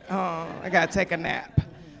that. I gotta take a nap.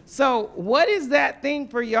 So what is that thing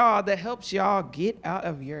for y'all that helps y'all get out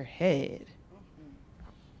of your head?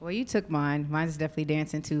 Well, you took mine. Mine's definitely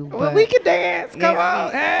dancing too. Well, we can dance. Come Yeah,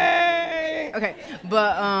 on. Hey. Okay,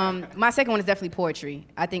 but my second one is definitely poetry.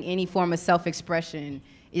 I think any form of self-expression,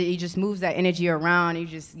 it just moves that energy around.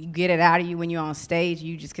 You get it out of you when you're on stage.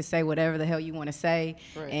 You just can say whatever the hell you want to say,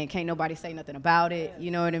 Right. and can't nobody say nothing about it.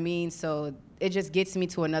 You know what I mean? So it just gets me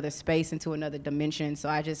to another space, into another dimension. So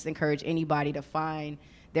I just encourage anybody to find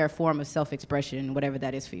their form of self-expression, whatever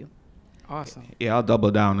that is for you. Awesome. Yeah, I'll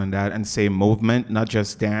double down on that and say movement, not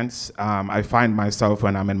just dance. I find myself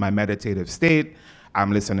when I'm in my meditative state,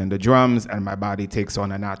 I'm listening to drums and my body takes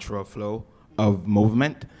on a natural flow of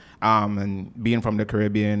movement. And being from the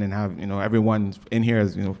Caribbean and have, everyone in here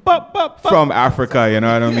is, from Africa, you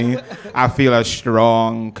know what I mean? I feel a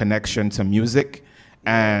strong connection to music,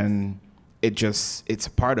 and it's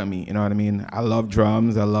a part of me, you know what I mean? I love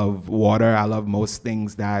drums, I love water, I love most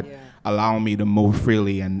things that allow me to move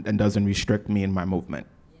freely and doesn't restrict me in my movement.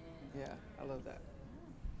 Yeah, I love that.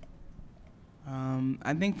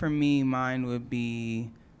 I think for me, mine would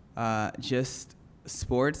be just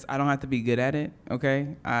sports. I don't have to be good at it, okay?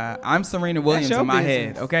 I'm Serena Williams in my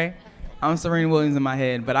head, okay? I'm Serena Williams in my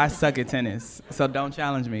head, but I suck at tennis, so don't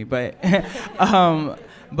challenge me. But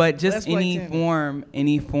just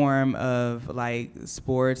any form of like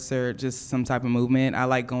sports or just some type of movement. I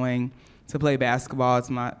like going to play basketball. It's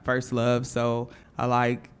my first love, so I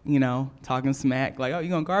like, talking smack, like, oh, you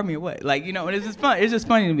gonna guard me or what? Like, and it's just fun. It's just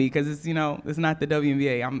funny to me because it's, it's not the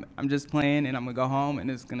WNBA. I'm just playing, and I'm gonna go home,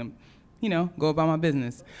 and it's gonna, go about my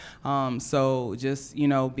business. So just,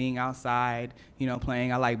 being outside,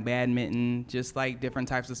 playing. I like badminton, just like different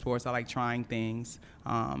types of sports. I like trying things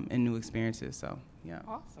and new experiences. So yeah.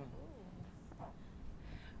 Awesome.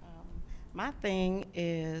 My thing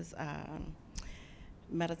is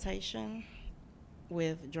meditation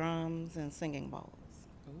with drums and singing bowls.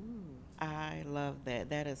 Ooh. I love that.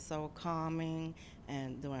 That is so calming,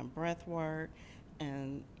 and doing breath work.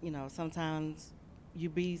 And, sometimes you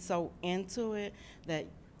be so into it that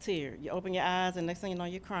you open your eyes and next thing you know,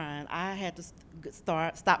 you're crying. I had to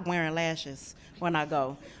stop wearing lashes when I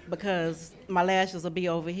go, because my lashes will be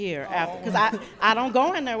over here after. Because I don't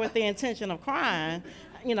go in there with the intention of crying.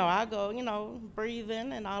 I go,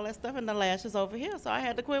 breathing and all that stuff, and the lashes over here. So I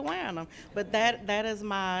had to quit wearing them. But that is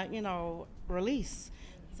my, release.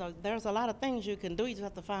 So there's a lot of things you can do. You just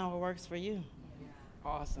have to find what works for you.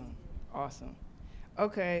 Awesome.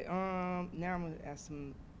 Okay, now I'm gonna ask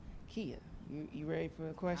some Kia. You ready for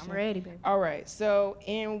the question? I'm ready, baby. All right, so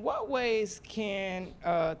in what ways can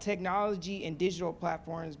technology and digital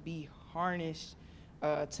platforms be harnessed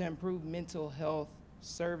to improve mental health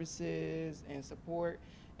services and support?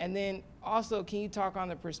 And then also, can you talk on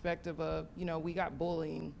the perspective of, we got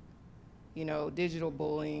bullying, digital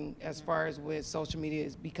bullying, as far as with social media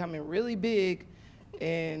is becoming really big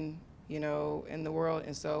in the world.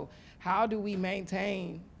 And so how do we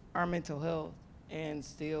maintain our mental health and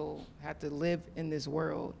still have to live in this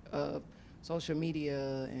world of social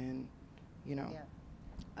media and,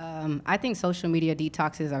 I think social media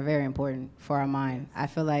detoxes are very important for our mind. I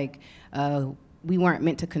feel like we weren't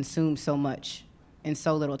meant to consume so much in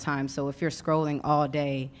so little time. So if you're scrolling all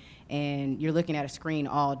day and you're looking at a screen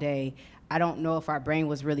all day, I don't know if our brain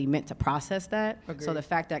was really meant to process that. Agreed. So the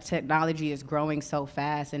fact that technology is growing so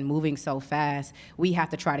fast and moving so fast, we have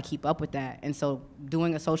to try to keep up with that. And so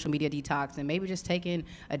doing a social media detox and maybe just taking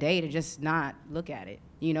a day to just not look at it,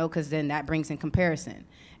 you know, because then that brings in comparison.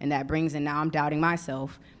 And that brings in, now I'm doubting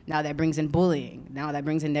myself. Now that brings in bullying. Now that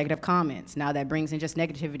brings in negative comments. Now that brings in just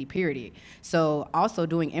negativity, period. So also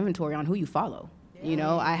doing inventory on who you follow. You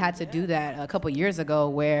know, I had to do that a couple years ago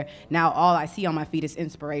where now all I see on my feed is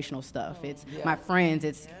inspirational stuff. It's my friends,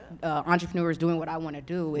 it's entrepreneurs doing what I want to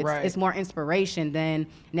do. It's more inspiration than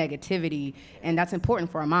negativity. And that's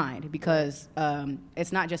important for our mind because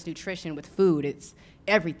it's not just nutrition with food, it's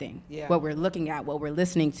everything. What we're looking at, what we're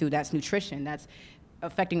listening to, that's nutrition. That's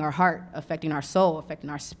affecting our heart, affecting our soul,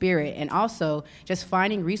 affecting our spirit, and also just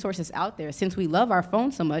finding resources out there. Since we love our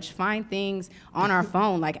phone so much, find things on our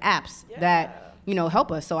phone like apps that, you know,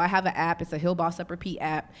 help us. So I have an app, it's a Heal Boss Up Repeat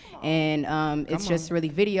app, and it's just really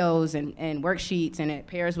videos and worksheets, and it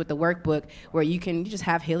pairs with the workbook where you just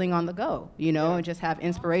have healing on the go, you know, and just have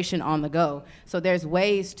inspiration on the go. So there's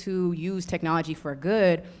ways to use technology for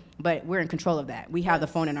good, but we're in control of that. We have the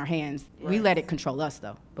phone in our hands. We let it control us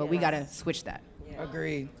though, but we gotta switch that.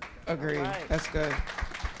 Agreed. Right. That's good.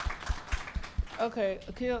 Okay,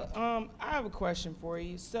 Akeel, I have a question for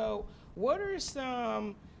you. So what are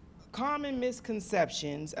some common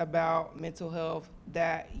misconceptions about mental health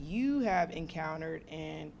that you have encountered,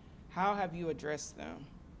 and how have you addressed them?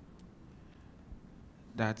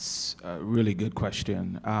 That's a really good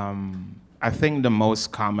question. I think the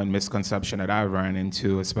most common misconception that I've run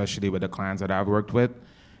into, especially with the clients that I've worked with,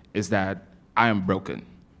 is that I am broken.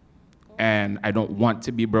 And I don't want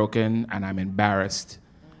to be broken, and I'm embarrassed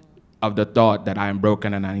of the thought that I am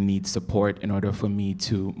broken and I need support in order for me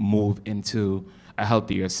to move into a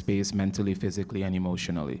healthier space mentally, physically, and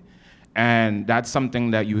emotionally. And that's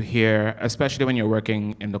something that you hear, especially when you're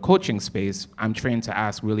working in the coaching space. I'm trained to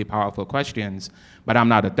ask really powerful questions, but I'm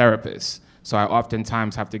not a therapist. So I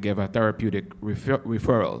oftentimes have to give a therapeutic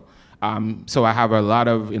referral. So I have a lot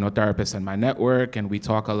of therapists in my network, and we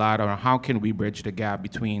talk a lot on how can we bridge the gap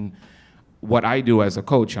between what I do as a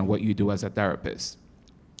coach and what you do as a therapist.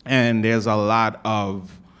 And there's a lot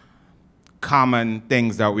of common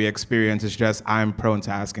things that we experience. It's just I'm prone to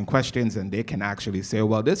asking questions, and they can actually say,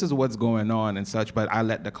 well, this is what's going on and such, but I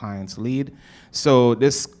let the clients lead. So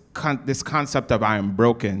this concept of I am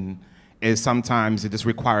broken is sometimes it just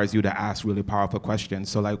requires you to ask really powerful questions.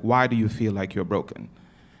 So like, why do you feel like you're broken?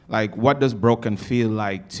 Like, what does broken feel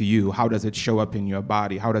like to you? How does it show up in your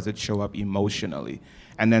body? How does it show up emotionally?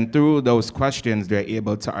 And then through those questions, they're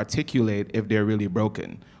able to articulate if they're really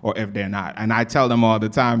broken or if they're not. And I tell them all the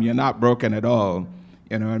time, you're not broken at all.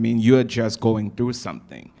 You know what I mean? You're just going through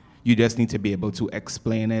something. You just need to be able to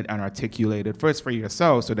explain it and articulate it first for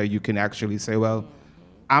yourself so that you can actually say, well,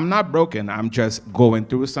 I'm not broken. I'm just going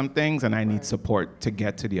through some things, and I need support to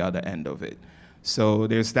get to the other end of it. So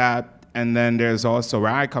there's that. And then there's also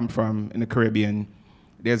where I come from in the Caribbean,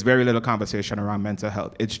 there's very little conversation around mental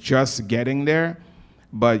health. It's just getting there.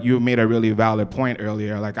 But you made a really valid point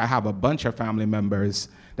earlier. Like, I have a bunch of family members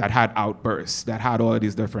that had outbursts, that had all of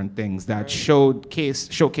these different things, that showcase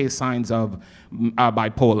signs of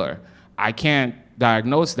bipolar. I can't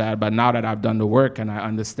diagnose that, but now that I've done the work and I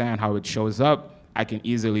understand how it shows up, I can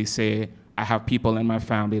easily say I have people in my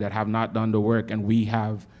family that have not done the work, and we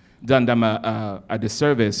have done them a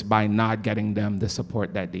disservice by not getting them the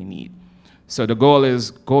support that they need. So the goal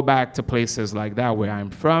is go back to places like that where I'm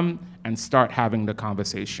from and start having the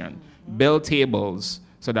conversation. Build tables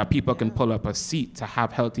so that people can pull up a seat to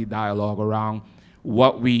have healthy dialogue around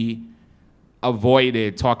what we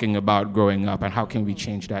avoided talking about growing up and how can we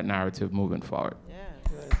change that narrative moving forward.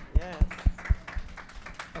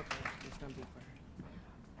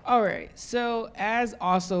 All right, so as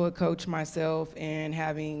also a coach myself and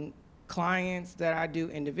having clients that I do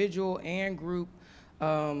individual and group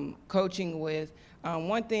coaching with,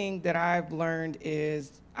 one thing that I've learned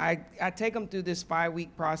is I take them through this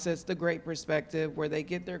 5-week process, the Great Perspective, where they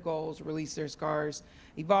get their goals, release their scars,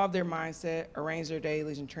 evolve their mindset, arrange their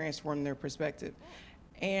dailies, and transform their perspective.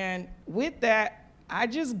 And with that, I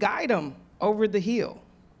just guide them over the hill.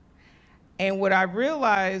 And what I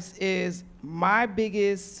realized is my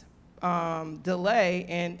biggest delay,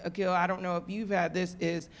 and Akeel, I don't know if you've had this,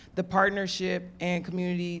 is the partnership and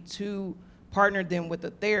community to partner them with a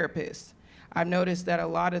therapist. I've noticed that a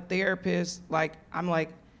lot of therapists, I'm like,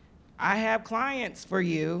 I have clients for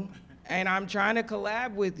you, and I'm trying to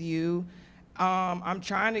collab with you. I'm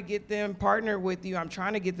trying to get them partnered with you. I'm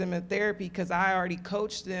trying to get them in therapy because I already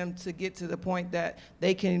coached them to get to the point that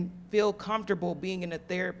they can feel comfortable being in a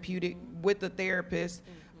therapeutic with a therapist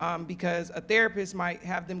because a therapist might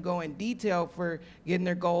have them go in detail for getting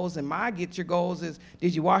their goals, and my get your goals is,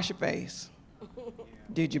 did you wash your face?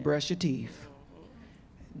 Did you brush your teeth?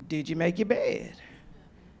 Did you make your bed?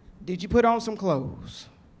 Did you put on some clothes?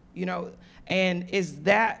 You know, and is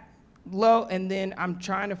that low? And then I'm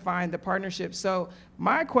trying to find the partnership. So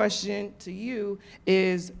my question to you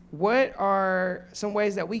is, what are some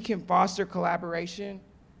ways that we can foster collaboration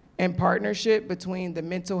and partnership between the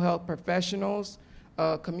mental health professionals,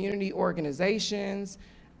 community organizations,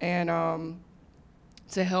 and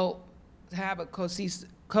to help have a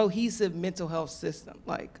cohesive mental health system?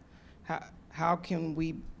 Like, how can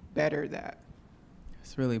we better that?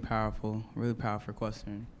 It's really powerful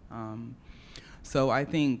question. So I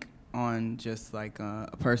think on just like a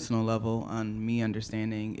personal level, on me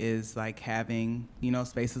understanding, is like having, you know,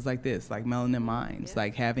 spaces like this, like Melanin Minds,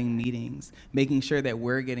 like having meetings, making sure that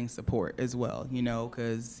we're getting support as well, you know,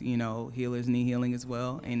 because, you know, healers need healing as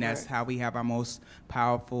well, and that's how we have our most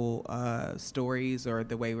powerful stories, or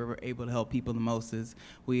the way we're able to help people the most is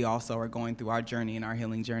we also are going through our journey and our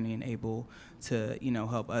healing journey and able to, you know,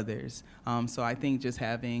 help others. So I think just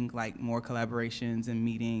having like more collaborations and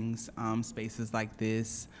meetings, spaces like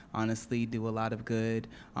this, honestly do a lot of good.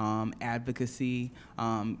 Advocacy,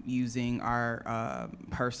 using our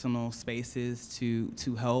personal spaces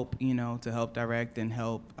to help, you know, to help direct and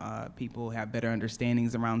help people have better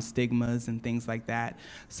understandings around stigmas and things like that.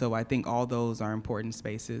 So I think all those are important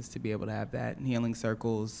spaces to be able to have that. Healing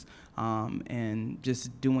circles, and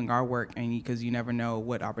just doing our work, and because you never know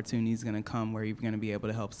what opportunity is going to come where you're going to be able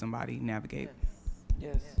to help somebody navigate.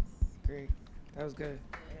 Yes. Great. That was good.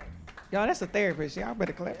 Y'all, that's a therapist. Y'all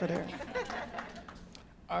better clap for that.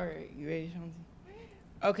 All right, you ready,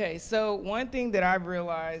 Shawnti? Okay, so one thing that I've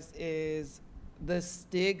realized is the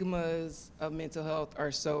stigmas of mental health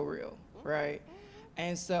are so real, right?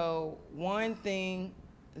 And so one thing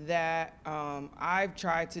that I've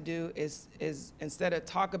tried to do is instead of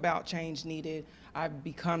talk about change needed, I've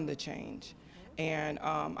become the change. And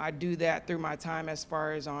I do that through my time as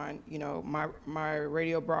far as on, you know, my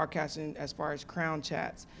radio broadcasting as far as Crown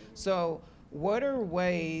Chats. So what are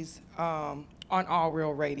ways, on All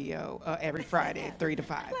Real Radio every Friday, 3 to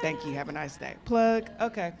 5. Thank you, have a nice day. Plug,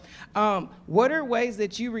 okay. What are ways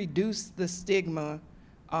that you reduce the stigma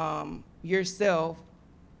yourself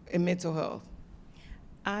in mental health?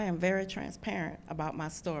 I am very transparent about my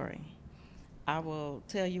story. I will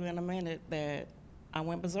tell you in a minute that I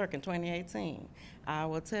went berserk in 2018. I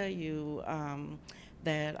will tell you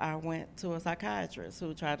that I went to a psychiatrist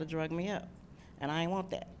who tried to drug me up, and I didn't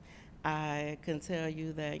want that. I can tell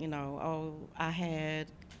you that, you know, I had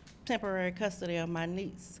temporary custody of my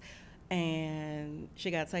niece, and she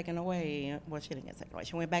got taken away. Well, she didn't get taken away.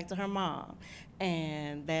 She went back to her mom,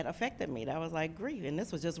 and that affected me. That was like grief, and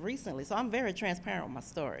this was just recently. So I'm very transparent with my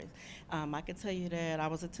stories. I can tell you that I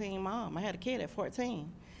was a teen mom. I had a kid at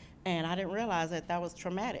 14, and I didn't realize that that was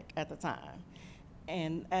traumatic at the time.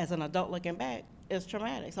 And as an adult looking back, it's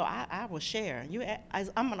traumatic. So I will share.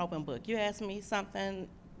 I'm an open book. You ask me something,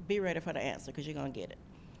 be ready for the answer, because you're going to get it.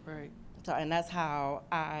 Right. So, and that's how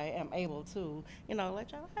I am able to, you know,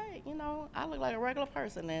 let y'all, hey, you know, I look like a regular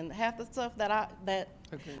person, and half the stuff that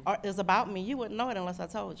is about me, you wouldn't know it unless I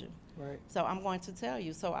told you. Right. So I'm going to tell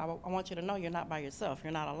you. So I want you to know you're not by yourself.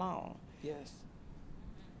 You're not alone. Yes.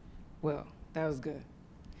 Well, that was good.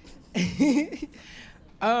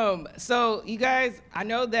 So you guys, I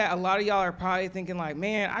know that a lot of y'all are probably thinking like,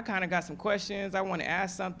 man, I kind of got some questions. I want to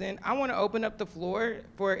ask something. I want to open up the floor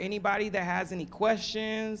for anybody that has any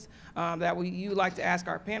questions that you'd like to ask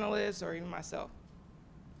our panelists or even myself.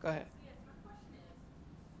 Go ahead. Yes, my question is,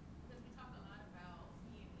 because we talk a lot about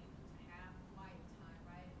being able to have quiet time,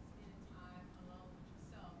 right? Spending time alone with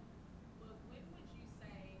yourself. But when would you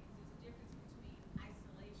say, because there's a difference between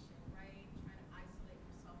isolation, right? Trying to isolate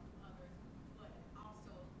yourself from others, but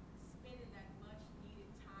also spending that much needed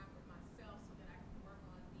time with myself so that I can work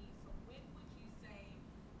on me. So when would you say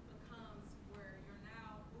becomes where you're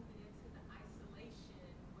now moving into the isolation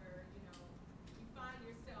where, you know, you find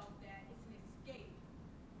yourself that it's an escape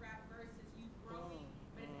versus you growing,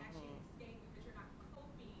 but it's actually an escape because you're not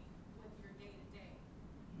coping with your day to day.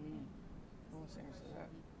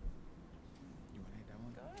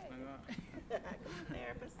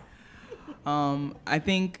 I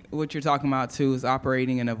think what you're talking about too is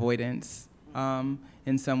operating in avoidance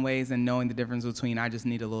in some ways, and knowing the difference between I just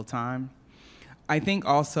need a little time. I think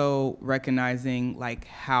also recognizing like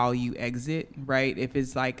how you exit, right? If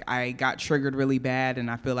it's like I got triggered really bad and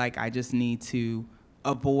I feel like I just need to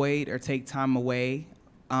avoid or take time away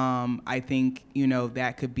I think, you know,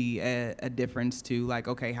 that could be a difference too. Like,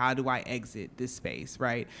 okay, how do I exit this space,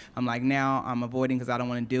 right? I'm like, now I'm avoiding because I don't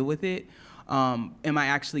want to deal with it. Am I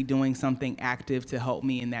actually doing something active to help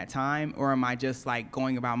me in that time? Or am I just like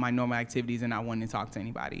going about my normal activities and not wanting to talk to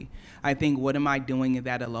anybody? I think what am I doing in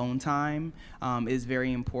that alone time is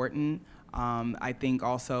very important. I think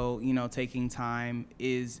also, you know, taking time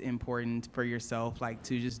is important for yourself, like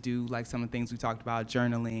to just do like some of the things we talked about,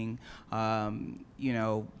 journaling, you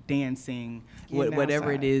know, dancing,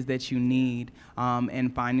 whatever it is that you need,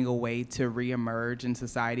 and finding a way to reemerge in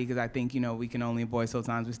society. Because I think, you know, we can only avoid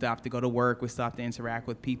sometimes. We still have to go to work, we still have to interact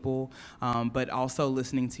with people, but also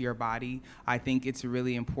listening to your body. I think it's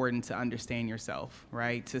really important to understand yourself,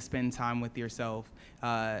 right? To spend time with yourself,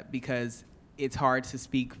 because it's hard to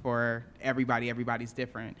speak for everybody. Everybody's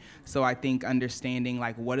different. So I think understanding,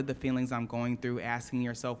 like, what are the feelings I'm going through, asking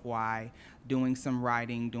yourself why, doing some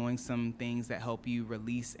writing, doing some things that help you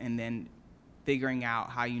release, and then figuring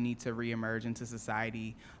out how you need to reemerge into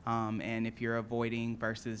society, and if you're avoiding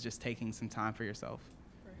versus just taking some time for yourself.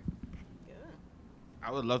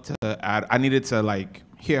 I would love to add, I needed to like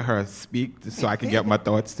hear her speak so I can get my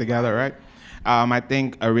thoughts together, right? I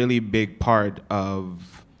think a really big part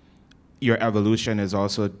of your evolution is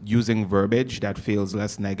also using verbiage that feels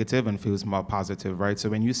less negative and feels more positive, right?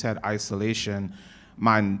 So when you said isolation,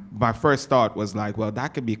 my first thought was like, well,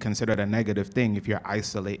 that could be considered a negative thing if you're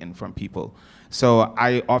isolating from people. So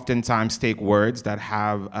I oftentimes take words that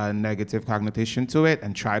have a negative connotation to it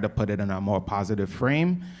and try to put it in a more positive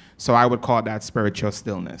frame. So I would call that spiritual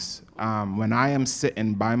stillness. When I am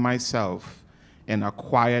sitting by myself in a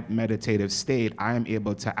quiet, meditative state, I am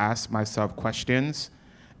able to ask myself questions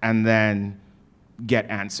and then get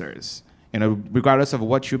answers. You know, regardless of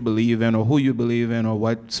what you believe in or who you believe in or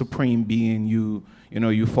what supreme being you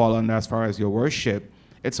fall under as far as your worship,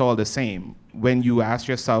 it's all the same. When you ask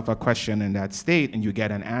yourself a question in that state and you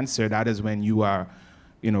get an answer, that is when you are,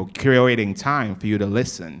 you know, creating time for you to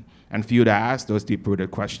listen and for you to ask those deep-rooted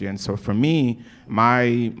questions. So for me,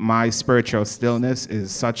 my spiritual stillness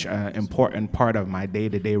is such an important part of my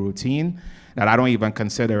day-to-day routine that I don't even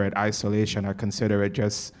consider it isolation. I consider it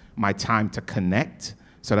just my time to connect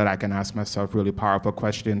so that I can ask myself really powerful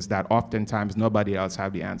questions that oftentimes nobody else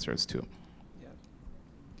have the answers to.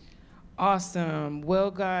 Awesome.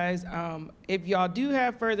 Well, guys, if y'all do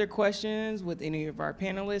have further questions with any of our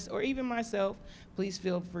panelists or even myself, please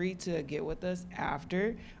feel free to get with us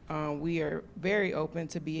after. We are very open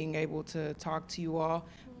to being able to talk to you all.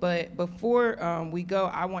 But before we go,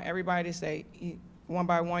 I want everybody to say one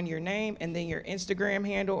by one your name and then your Instagram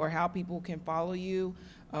handle or how people can follow you,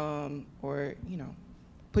 or, you know,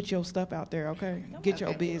 put your stuff out there, okay? Get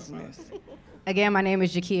your business. Again, my name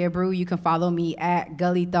is Jaquia Abreu. You can follow me at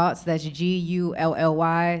Gully Thoughts. That's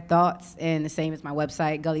Gully Thoughts, and the same as my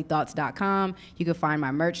website, gullythoughts.com. You can find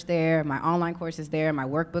my merch there, my online courses there, my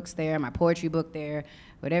workbooks there, my poetry book there.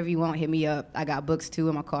 Whatever you want, hit me up. I got books too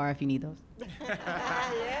in my car if you need those.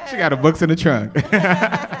 She got her books in the trunk.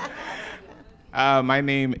 My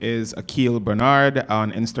name is Akeel Bernard.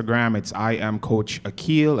 On Instagram, it's I am Coach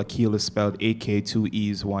Akeel. Akeel is spelled A-K, 2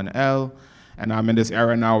 E's, 1 L. And I'm in this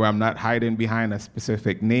era now where I'm not hiding behind a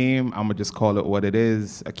specific name. I'm gonna just call it what it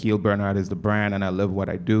is. Akeel Bernard is the brand, and I live what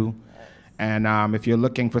I do. And if you're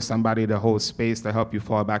looking for somebody to hold space to help you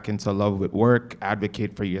fall back into love with work,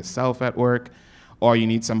 advocate for yourself at work, or you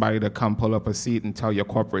need somebody to come pull up a seat and tell your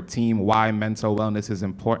corporate team why mental wellness is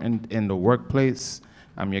important in the workplace,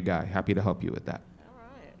 I'm your guy. Happy to help you with that. All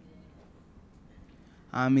right.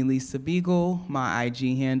 I'm Elisa Beagle. My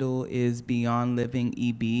IG handle is Beyond Living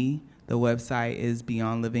EB. The website is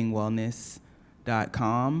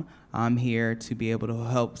beyondlivingwellness.com. I'm here to be able to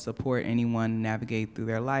help support anyone navigate through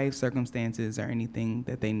their life circumstances or anything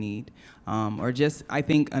that they need. Or just, I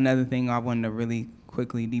think another thing I wanted to really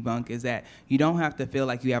quickly debunk is that you don't have to feel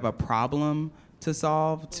like you have a problem to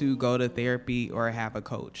solve to go to therapy or have a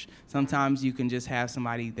coach. Sometimes you can just have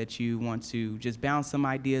somebody that you want to just bounce some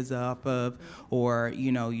ideas off of, or,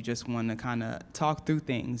 you know, you just want to kind of talk through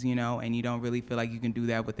things, you know, and you don't really feel like you can do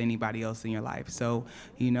that with anybody else in your life. So,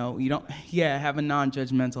 you know, you don't, have a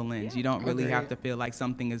non-judgmental lens. You don't really have to feel like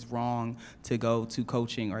something is wrong to go to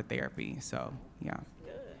coaching or therapy. So, yeah.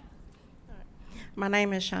 My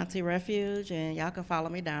name is Shawnti Refuge, and y'all can follow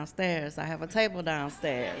me downstairs. I have a table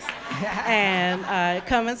downstairs. And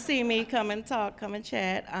come and see me, come and talk, come and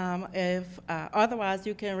chat. Otherwise,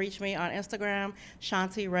 you can reach me on Instagram,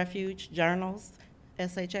 Shawnti Refuge Journals,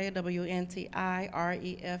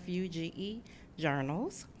 SHAWNTIREFUGE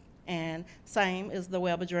Journals. And same is the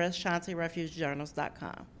web address,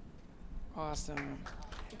 ShawntiRefugeJournals.com. Awesome.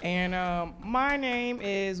 And my name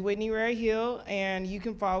is Whitney Ray Hill, and you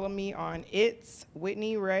can follow me on It's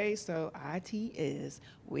Whitney Ray, so IT is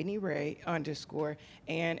Whitney Ray _.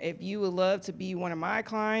 And if you would love to be one of my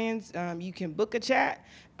clients, you can book a chat,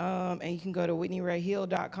 and you can go to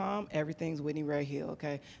WhitneyRayHill.com. Everything's Whitney Ray Hill,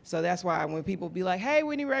 okay? So that's why when people be like, hey,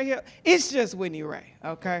 Whitney Ray Hill, it's just Whitney Ray,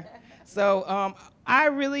 okay? So I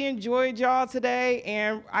really enjoyed y'all today,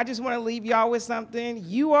 and I just want to leave y'all with something.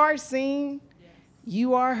 You are seen.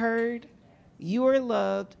 You are heard, you are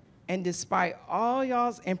loved, and despite all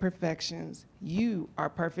y'all's imperfections, you are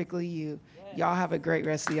perfectly you. Y'all have a great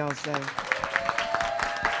rest of y'all's day.